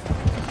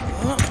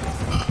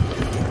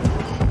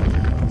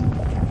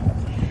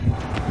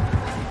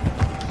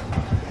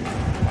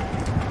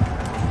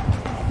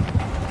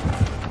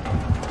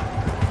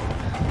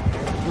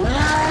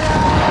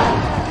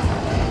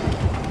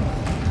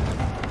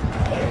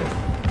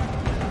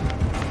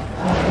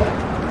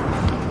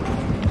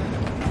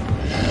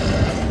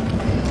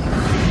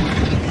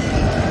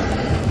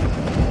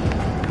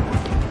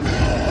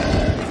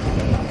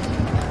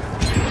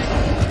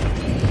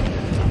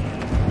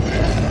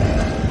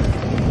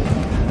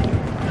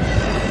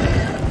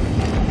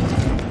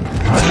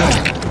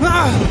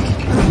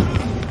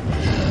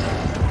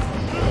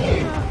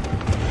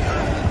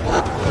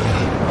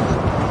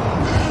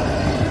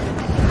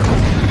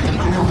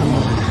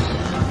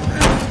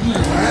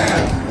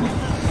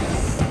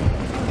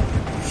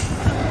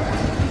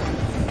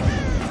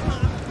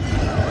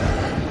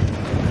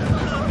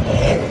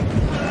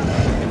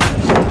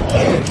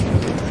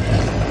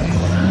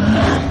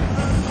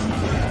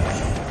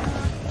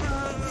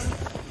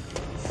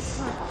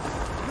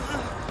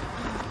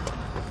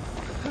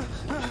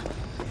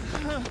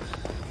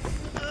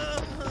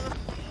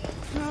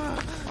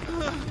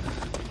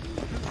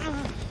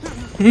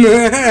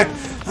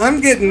 I'm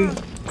getting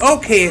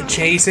okay at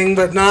chasing,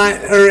 but not,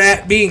 or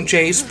at being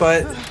chased,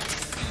 but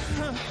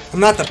I'm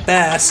not the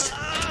best.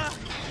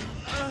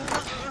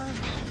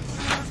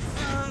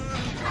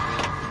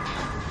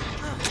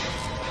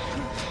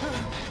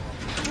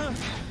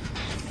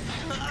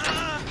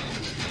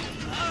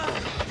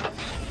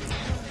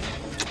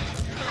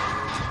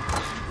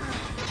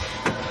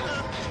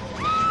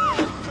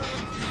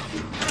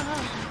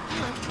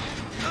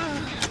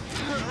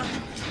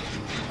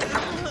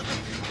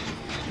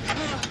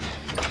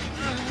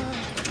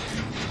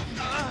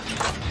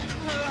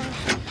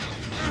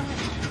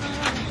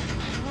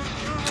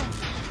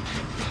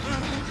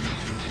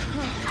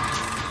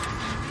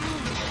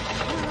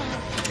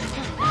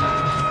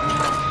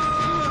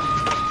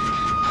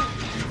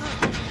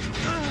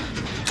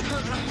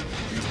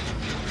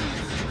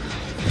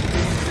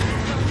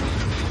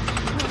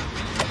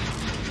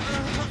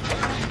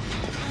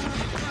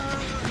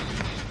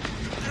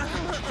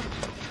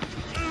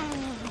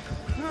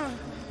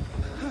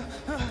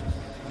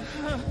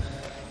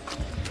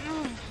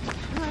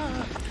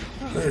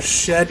 There's a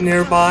shed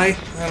nearby?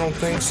 I don't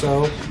think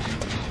so.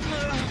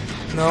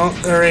 No,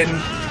 they're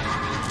in.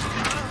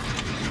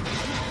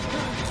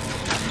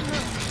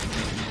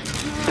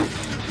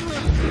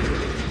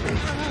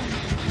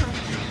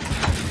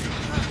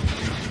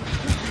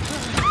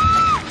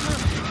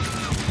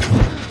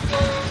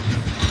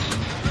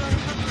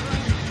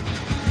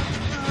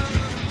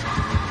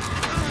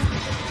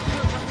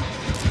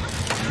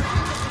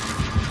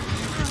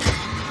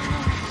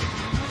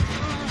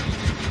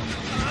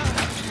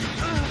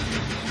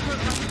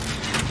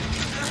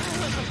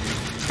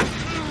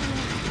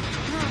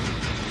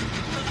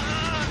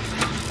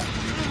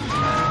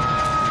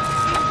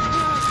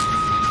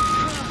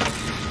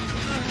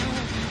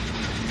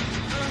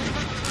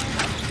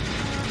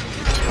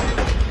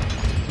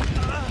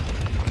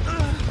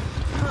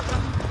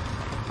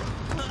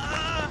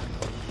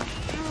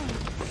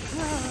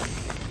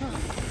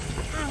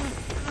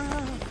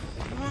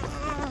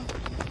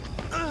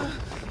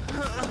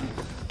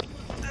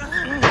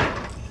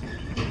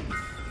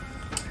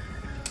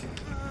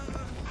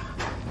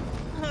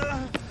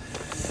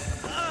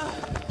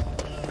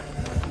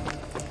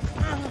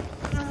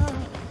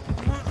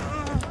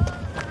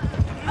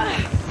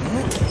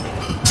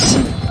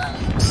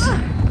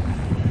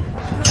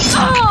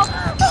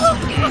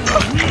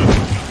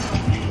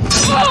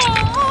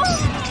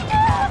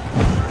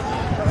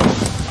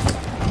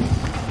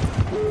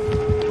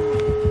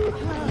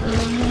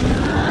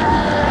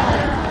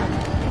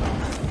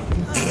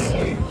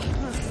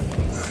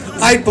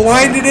 I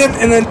blinded him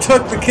and then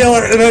took the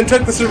killer and then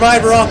took the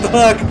survivor off the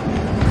hook.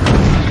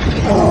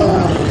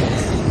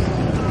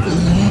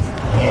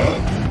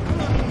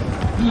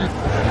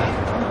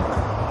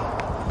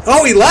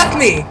 Oh, he left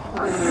me!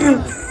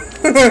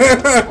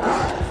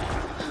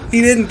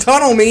 He didn't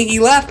tunnel me, he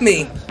left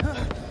me.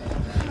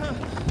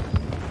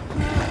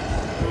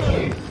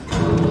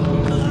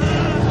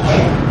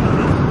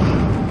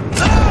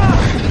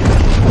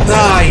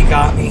 Ah, he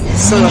got me.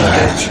 Son of a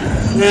bitch.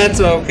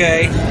 That's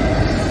okay.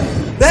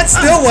 That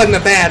still wasn't a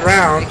bad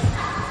round.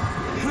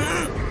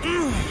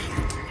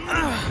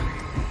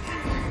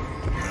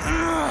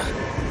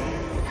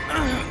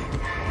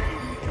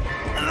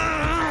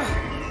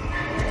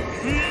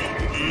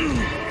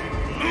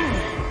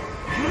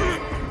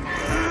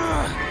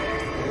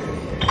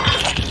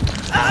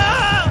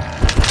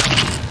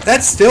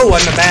 That still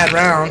wasn't a bad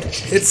round.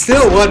 It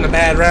still wasn't a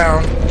bad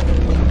round.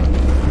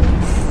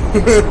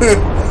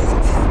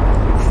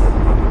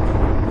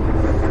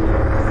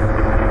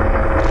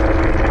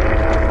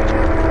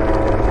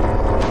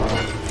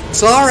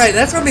 So alright,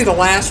 that's going to be the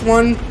last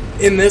one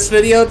in this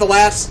video. The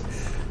last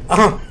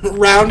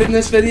round in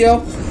this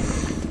video.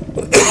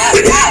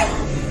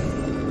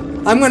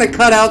 I'm going to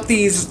cut out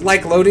these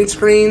like loading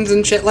screens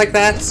and shit like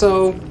that.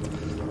 So,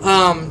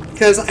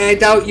 because I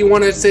doubt you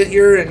want to sit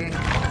here and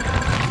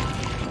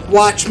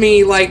watch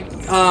me like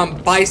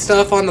buy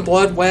stuff on the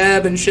blood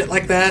web and shit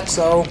like that.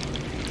 So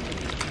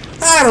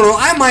I don't know,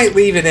 I might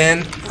leave it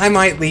in. I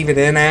might leave it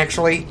in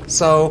actually.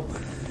 So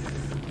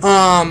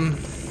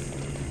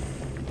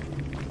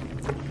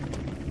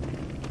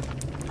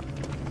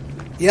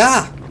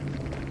yeah.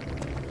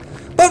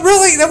 But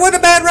really, that wasn't a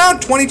bad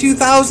round.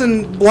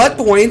 22,000 blood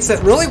points.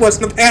 That really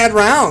wasn't a bad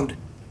round.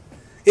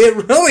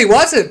 It really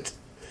wasn't.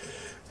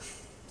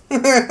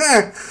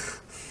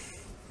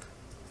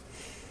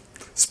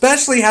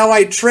 Especially how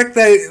I tricked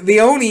the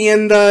Oni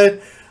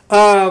into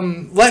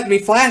letting me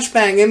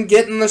flashbang him,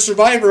 getting the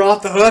survivor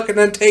off the hook, and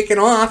then taking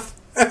off.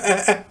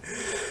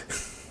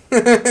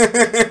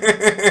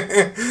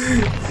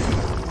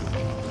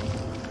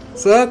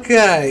 So,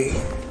 okay.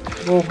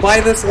 We'll buy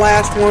this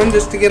last one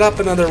just to get up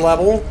another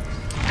level.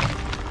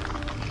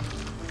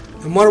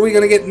 And what are we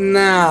going to get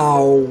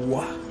now?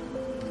 Ooh,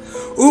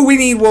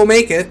 we'll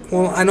make it.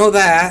 Well, I know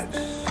that.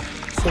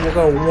 So we'll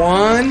go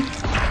 1,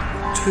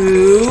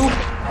 2,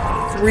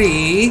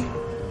 3.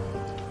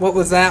 What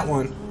was that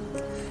one?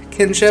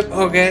 Kinship,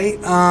 okay.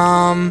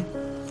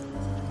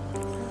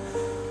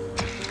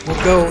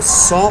 We'll go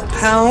salt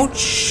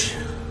pouch.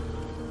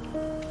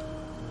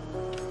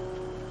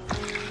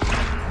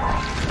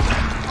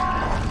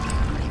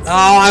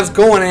 Oh, I was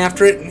going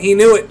after it, and he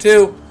knew it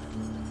too.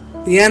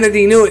 The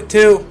entity knew it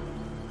too.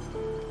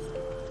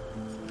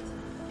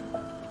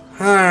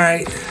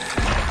 Alright.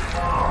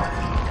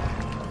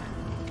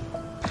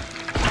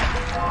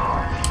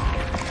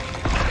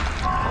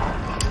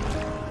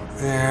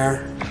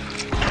 There.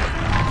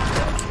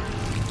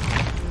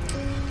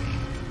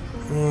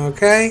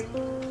 Okay.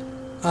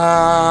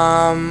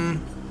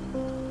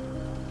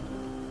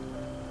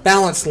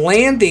 Balanced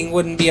landing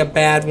wouldn't be a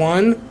bad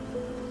one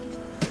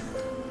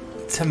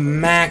to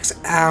max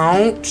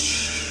out.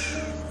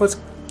 What's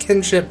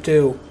kinship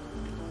do?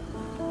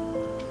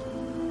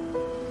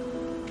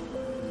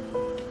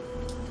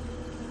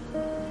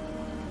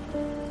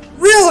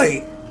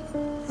 Really?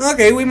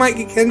 Okay, we might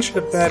get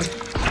kinship then.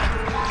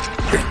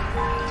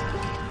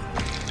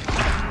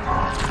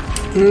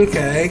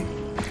 Okay.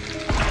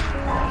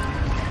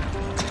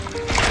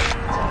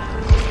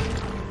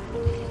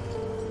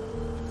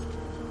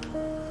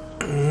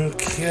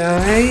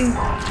 Okay.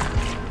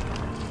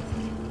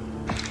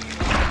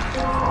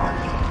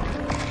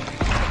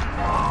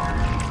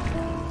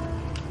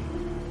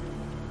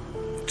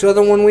 Which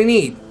other one we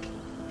need?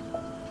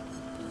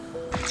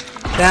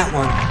 That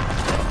one.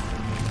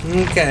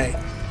 Okay.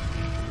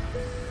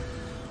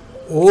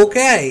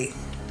 Okay.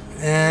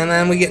 And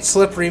then we get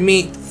slippery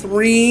meat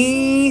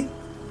 3.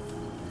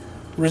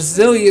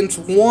 Resilience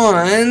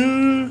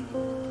 1.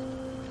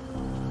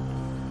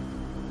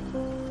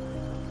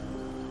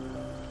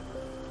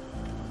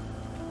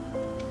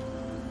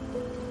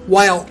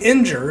 While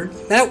injured.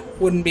 That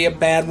wouldn't be a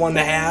bad one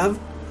to have.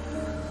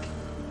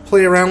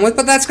 Play around with.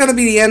 But that's going to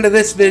be the end of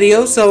this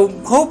video. So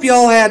hope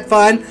y'all had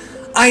fun.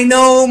 I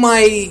know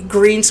my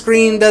green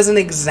screen doesn't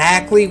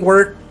exactly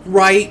work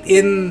right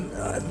in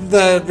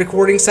the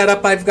recording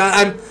setup I've got.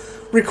 I'm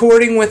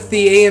recording with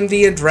the AMD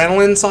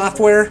Adrenaline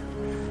software.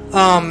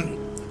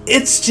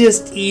 It's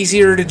just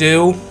easier to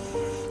do.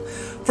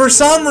 For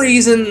some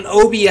reason,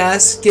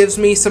 OBS gives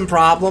me some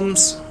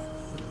problems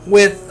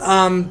with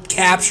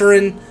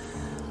capturing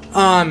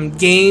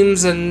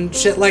games and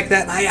shit like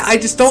that. I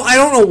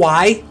don't know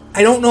why.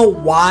 I don't know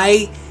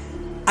why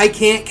I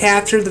can't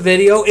capture the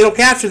video. It'll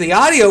capture the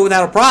audio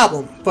without a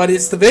problem, but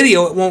it's the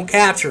video it won't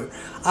capture.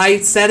 I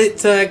set it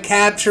to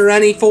capture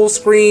any full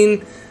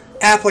screen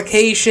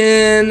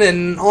application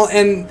and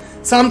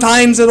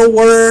sometimes it'll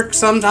work,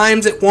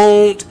 sometimes it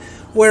won't.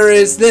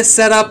 Whereas this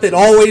setup, it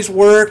always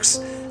works.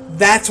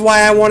 that's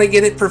why I want to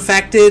get it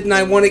perfected, and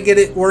I want to get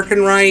it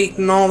working right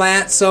and all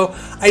that. So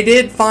I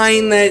did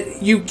find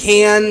that you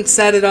can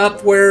set it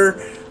up where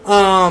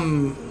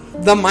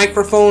the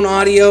microphone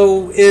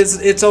audio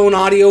is its own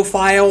audio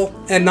file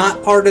and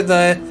not part of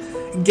the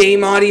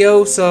game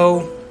audio.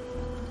 So,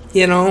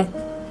 you know.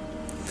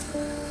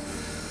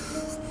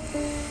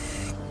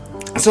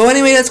 So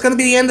anyway, that's going to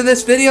be the end of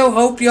this video.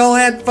 Hope y'all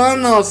had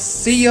fun. I'll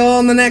see y'all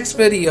in the next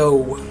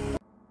video.